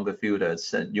a stronger filter,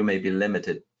 so you may be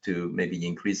limited to maybe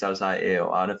increase outside air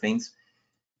or other things.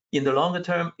 In the longer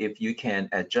term, if you can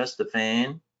adjust the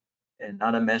fan,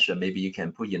 another measure, maybe you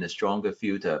can put in a stronger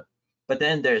filter. But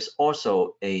then there's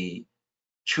also a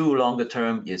true longer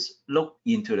term is look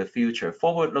into the future,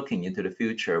 forward looking into the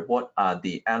future. What are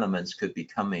the elements could be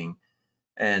coming?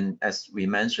 And as we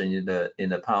mentioned in the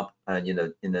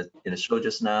show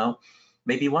just now,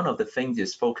 maybe one of the things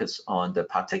is focus on the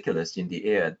particulates in the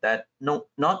air that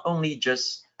not only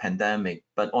just pandemic,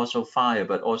 but also fire,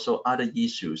 but also other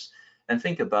issues. And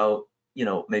think about,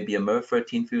 maybe a MERV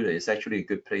 13 filter is actually a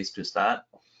good place to start.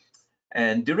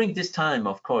 And during this time,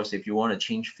 of course, if you want to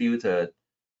change filter,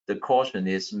 the caution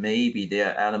is maybe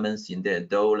there are elements in there,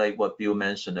 though, like what Bill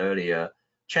mentioned earlier,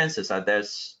 chances are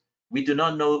we do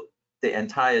not know the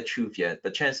entire truth yet,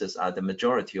 but chances are the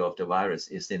majority of the virus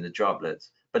is in the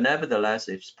droplets. But nevertheless,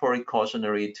 it's probably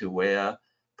cautionary to wear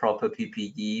proper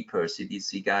PPE per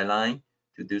CDC guideline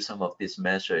to do some of this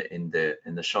measure in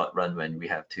the short run when we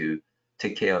have to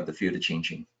take care of the filter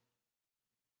changing.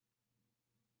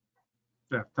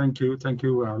 Yeah, thank you,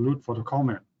 Lud, for the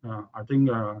comment. I think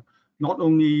not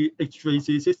only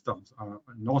HVAC systems,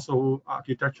 and also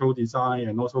architectural design,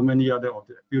 and also many other of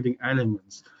the building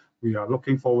elements, we are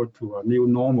looking forward to a new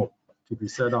normal to be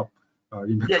set up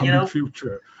in the coming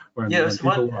future when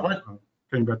people are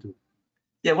going back to.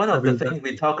 Yeah, one of the things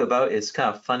we talk about is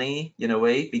kind of funny in a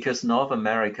way, because North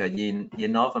America, in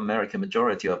North America,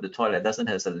 majority of the toilet doesn't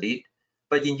have a lid,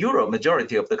 but in Europe,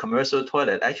 majority of the commercial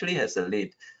toilet actually has a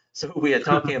lid. So we are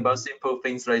talking about simple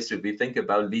things like, should we think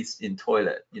about lids in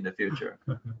toilet in the future?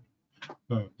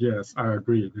 Yes, I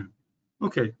agree.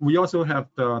 Okay, we also have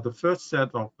the first set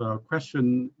of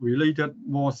questions related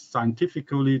more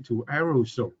scientifically to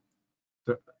aerosol,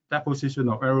 the deposition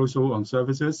of aerosol on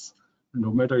surfaces,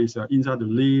 no matter it's inside the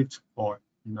lift or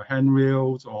in the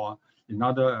handrails or in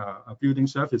other building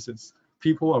surfaces.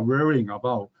 People are worrying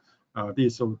about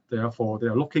this, so therefore they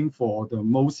are looking for the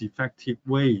most effective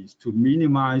ways to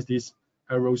minimize this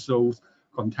aerosol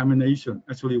contamination.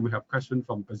 Actually, we have questions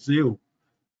from Brazil,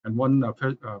 and one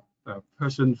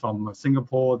person from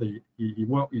Singapore. He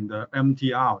worked in the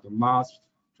MTR, the mass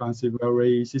transit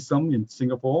railway system in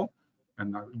Singapore,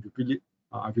 and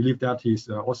I believe that he's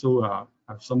also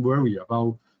have some worry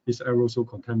about this aerosol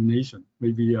contamination.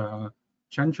 Maybe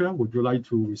Chandra, would you like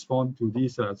to respond to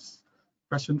this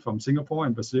question from Singapore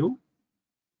and Brazil?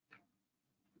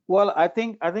 Well, I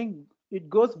think it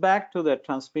goes back to the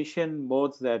transmission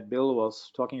modes that Bill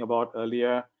was talking about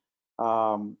earlier.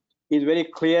 It's very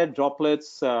clear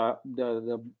droplets,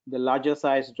 the larger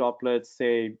size droplets,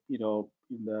 say,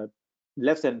 in the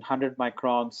less than 100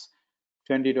 microns,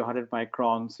 20 to 100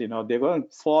 microns, they're going to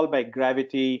fall by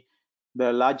gravity.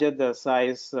 The larger the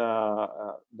size,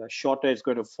 the shorter it's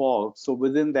going to fall. So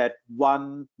within that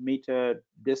 1 meter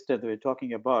distance we're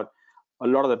talking about, a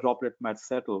lot of the droplet might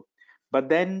settle. But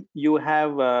then you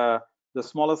have the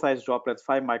smaller size droplets,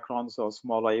 5 microns or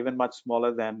smaller, even much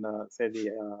smaller than, say,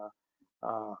 the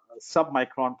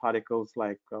submicron particles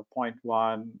like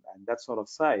 0.1 and that sort of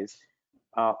size,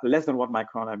 less than 1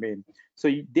 micron, I mean. So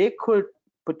they could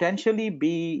potentially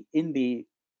be in the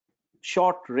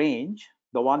short range,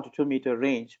 the 1 to 2 meter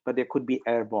range, but they could be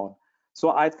airborne.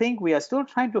 So I think we are still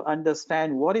trying to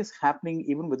understand what is happening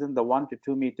even within the 1 to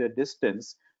 2 meter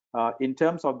distance in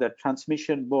terms of the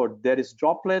transmission mode. There is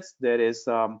droplets, there is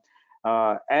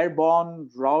airborne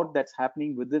route that's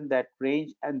happening within that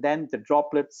range, and then the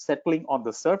droplets settling on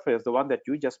the surface, the one that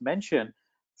you just mentioned,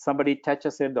 somebody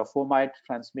touches it, the fomite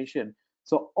transmission.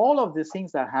 So all of these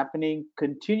things are happening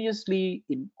continuously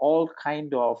in all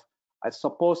kind of, I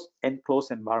suppose,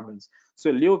 enclosed environments. So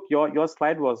Luke, your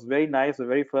slide was very nice, the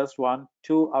very first one,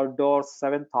 2 outdoors,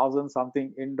 7,000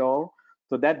 something indoor.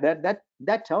 So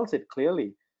that tells it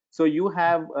clearly. So you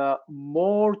have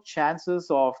more chances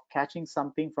of catching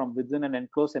something from within an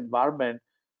enclosed environment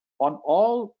on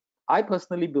all, I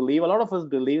personally believe, a lot of us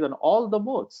believe, on all the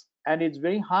modes. And it's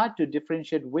very hard to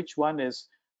differentiate which one is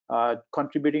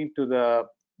contributing to the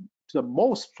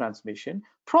most transmission.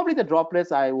 Probably the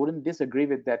droplets, I wouldn't disagree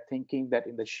with that, thinking that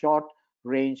in the short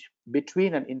range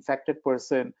between an infected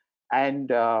person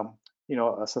and a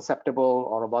susceptible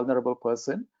or a vulnerable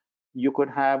person, you could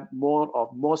have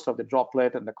most of the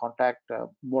droplet and the contact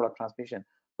mode of transmission.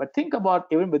 But think about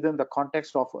even within the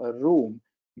context of a room,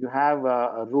 you have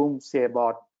a room, say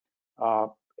about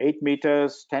 8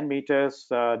 meters, 10 meters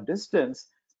distance,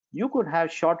 you could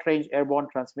have short-range airborne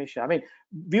transmission. I mean,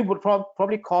 we would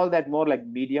probably call that more like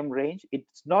medium range.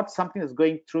 It's not something that's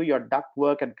going through your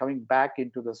ductwork and coming back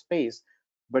into the space,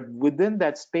 but within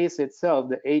that space itself,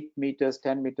 the 8 meters,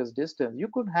 10 meters distance, you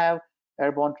could have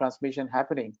airborne transmission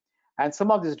happening. And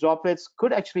some of these droplets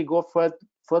could actually go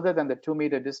further than the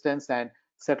 2-meter distance and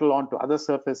settle onto other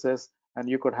surfaces, and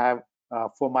you could have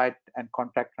fomite and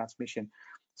contact transmission.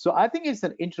 So I think it's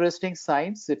an interesting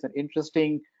science. It's an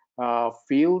interesting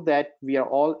field that we are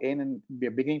all in, and we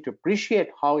are beginning to appreciate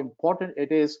how important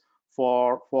it is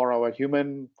for our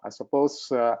human, I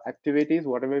suppose, activities,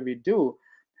 whatever we do.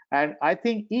 And I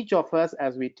think each of us,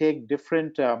 as we take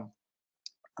different,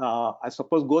 I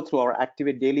suppose, go through our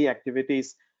daily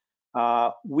activities,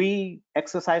 we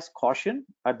exercise caution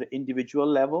at the individual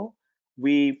level.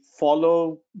 We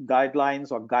follow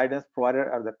guidelines or guidance provided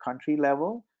at the country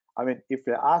level. I mean, if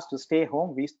we're asked to stay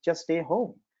home, we just stay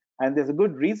home. And there's a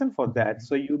good reason for that.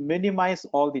 So you minimize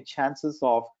all the chances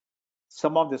of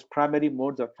some of these primary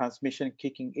modes of transmission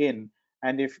kicking in.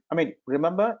 And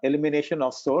remember, elimination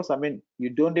of source. I mean, you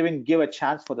don't even give a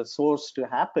chance for the source to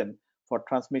happen for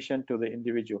transmission to the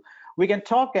individual. We can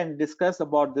talk and discuss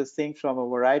about this thing from a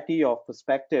variety of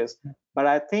perspectives, but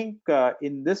I think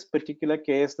in this particular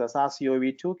case, the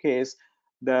SARS-CoV-2 case,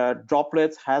 the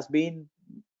droplets has been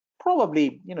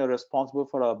probably responsible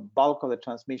for a bulk of the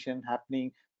transmission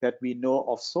happening that we know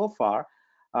of so far.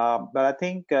 But I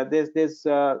think there's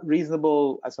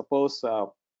reasonable, I suppose,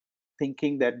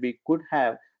 thinking that we could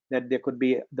have, that there could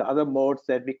be the other modes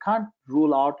that we can't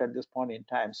rule out at this point in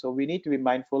time. So we need to be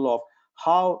mindful of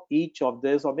how each of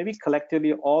this, or maybe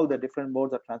collectively all the different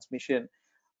modes of transmission,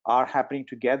 are happening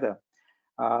together.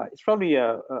 It's probably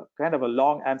a kind of a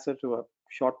long answer to a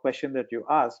short question that you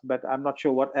asked, but I'm not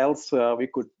sure what else we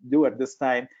could do at this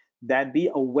time than be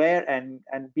aware and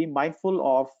be mindful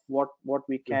of what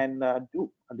we can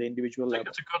do at the individual level.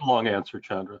 It's a good long answer,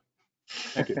 Chandra.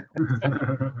 Thank you.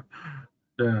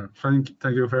 Yeah,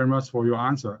 thank you very much for your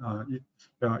answer.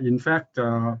 In fact,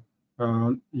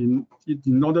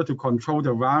 in order to control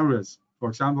the virus, for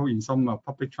example, in some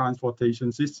public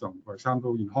transportation system, for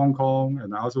example, in Hong Kong,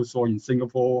 and I also saw in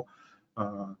Singapore,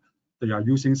 they are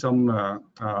using some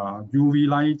UV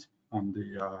light on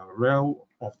the rail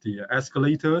of the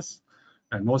escalators,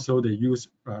 and also they use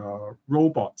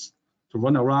robots to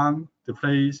run around the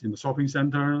place in the shopping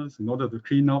centers in order to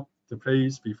clean up the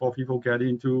place before people get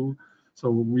into. So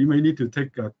we may need to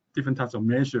take different types of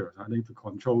measures, I think, to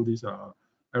control these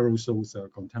aerosols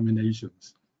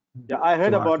contaminations. Yeah, I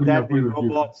heard about that,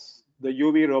 the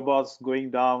UV robots going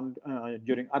down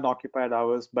during unoccupied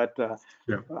hours, but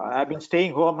I've been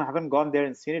staying home. I haven't gone there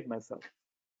and seen it myself.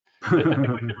 I think we can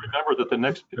remember that the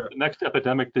next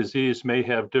epidemic disease may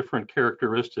have different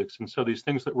characteristics, and so these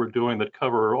things that we're doing that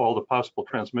cover all the possible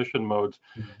transmission modes,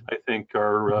 I think,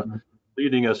 are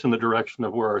leading us in the direction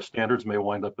of where our standards may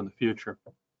wind up in the future.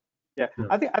 Yeah,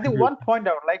 I think one point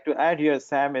I would like to add here,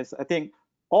 Sam, is I think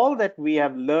all that we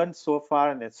have learned so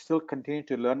far, and it's still continue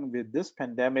to learn with this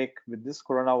pandemic, with this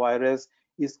coronavirus,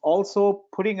 is also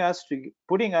putting us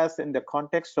in the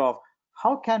context of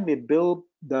how can we build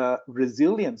the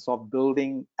resilience of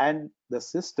building and the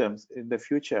systems in the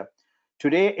future.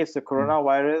 Today it's the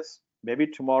coronavirus. Maybe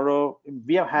tomorrow,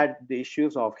 we have had the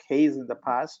issues of haze in the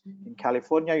past. In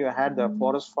California, you had the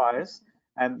forest fires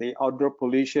and the outdoor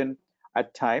pollution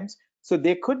at times. So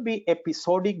there could be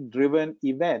episodic driven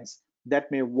events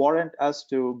that may warrant us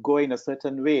to go in a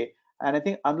certain way. And I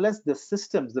think unless the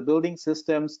systems, the building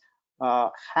systems,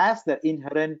 has the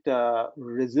inherent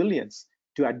resilience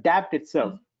to adapt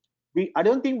itself, I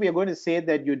don't think we are going to say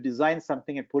that you design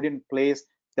something and put in place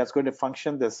that's going to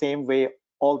function the same way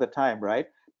all the time, right?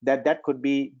 That could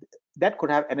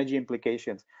have energy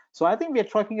implications. So I think we are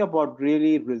talking about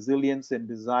really resilience in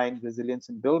design, resilience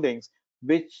in buildings,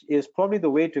 which is probably the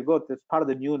way to go. That's part of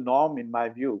the new norm, in my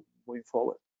view, moving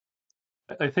forward.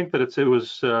 I think that it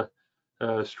was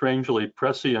strangely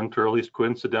prescient, or at least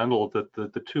coincidental, that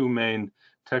the two main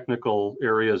technical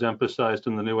areas emphasized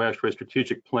in the new ASHRAE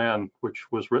strategic plan, which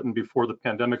was written before the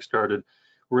pandemic started,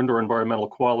 were indoor environmental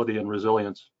quality and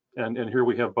resilience. And here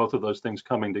we have both of those things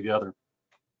coming together.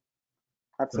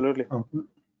 Absolutely.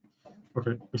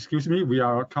 Okay, excuse me, we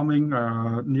are coming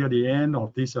near the end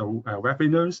of these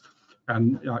webinars.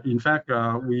 And in fact,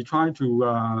 we try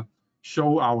to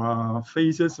show our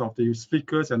faces of the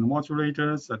speakers and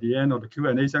moderators at the end of the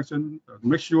Q&A section.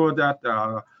 Make sure that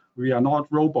we are not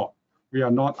robot, we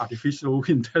are not artificial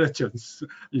intelligence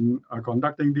in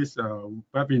conducting these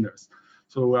webinars.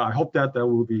 So I hope that there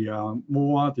will be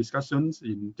more discussions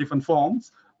in different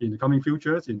forms in the coming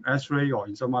futures in ASHRAE or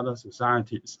in some other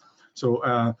societies.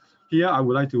 So here I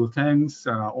would like to thank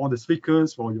all the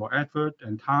speakers for your effort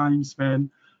and time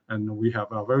spent. And we have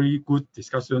very good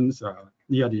discussions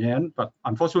near the end, but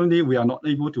unfortunately we are not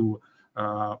able to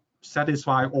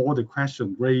satisfy all the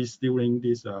questions raised during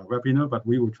this webinar, but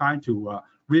we will try to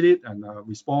read it and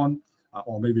respond,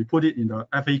 or maybe put it in the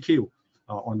FAQ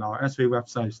on our ASHRAE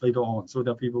websites later on, so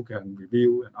that people can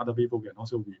review and other people can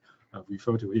also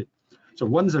refer to it. So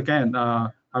once again,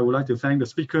 I would like to thank the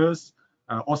speakers,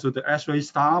 also the ASHRAE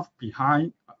staff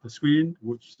behind the screen,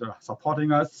 which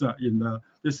supporting us in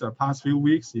this past few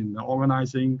weeks in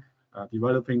organizing,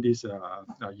 developing these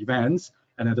events.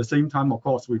 And at the same time, of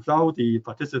course, without the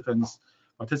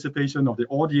participation of the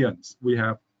audience, we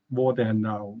have more than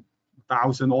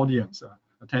 1,000 audience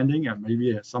attending, and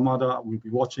maybe some other will be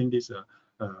watching this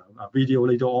video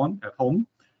later on at home.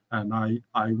 And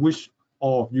I wish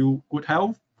all of you good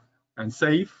health and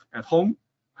safe at home,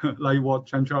 like what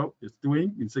Chandra is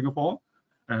doing in Singapore.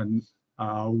 And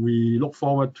we look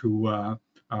forward to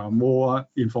more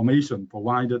information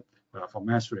provided from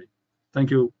ASHRAE.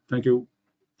 Thank you. Thank you.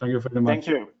 Thank you very much. Thank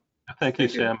you. Thank you,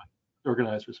 Sam,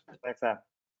 organizers. Thanks, Sam.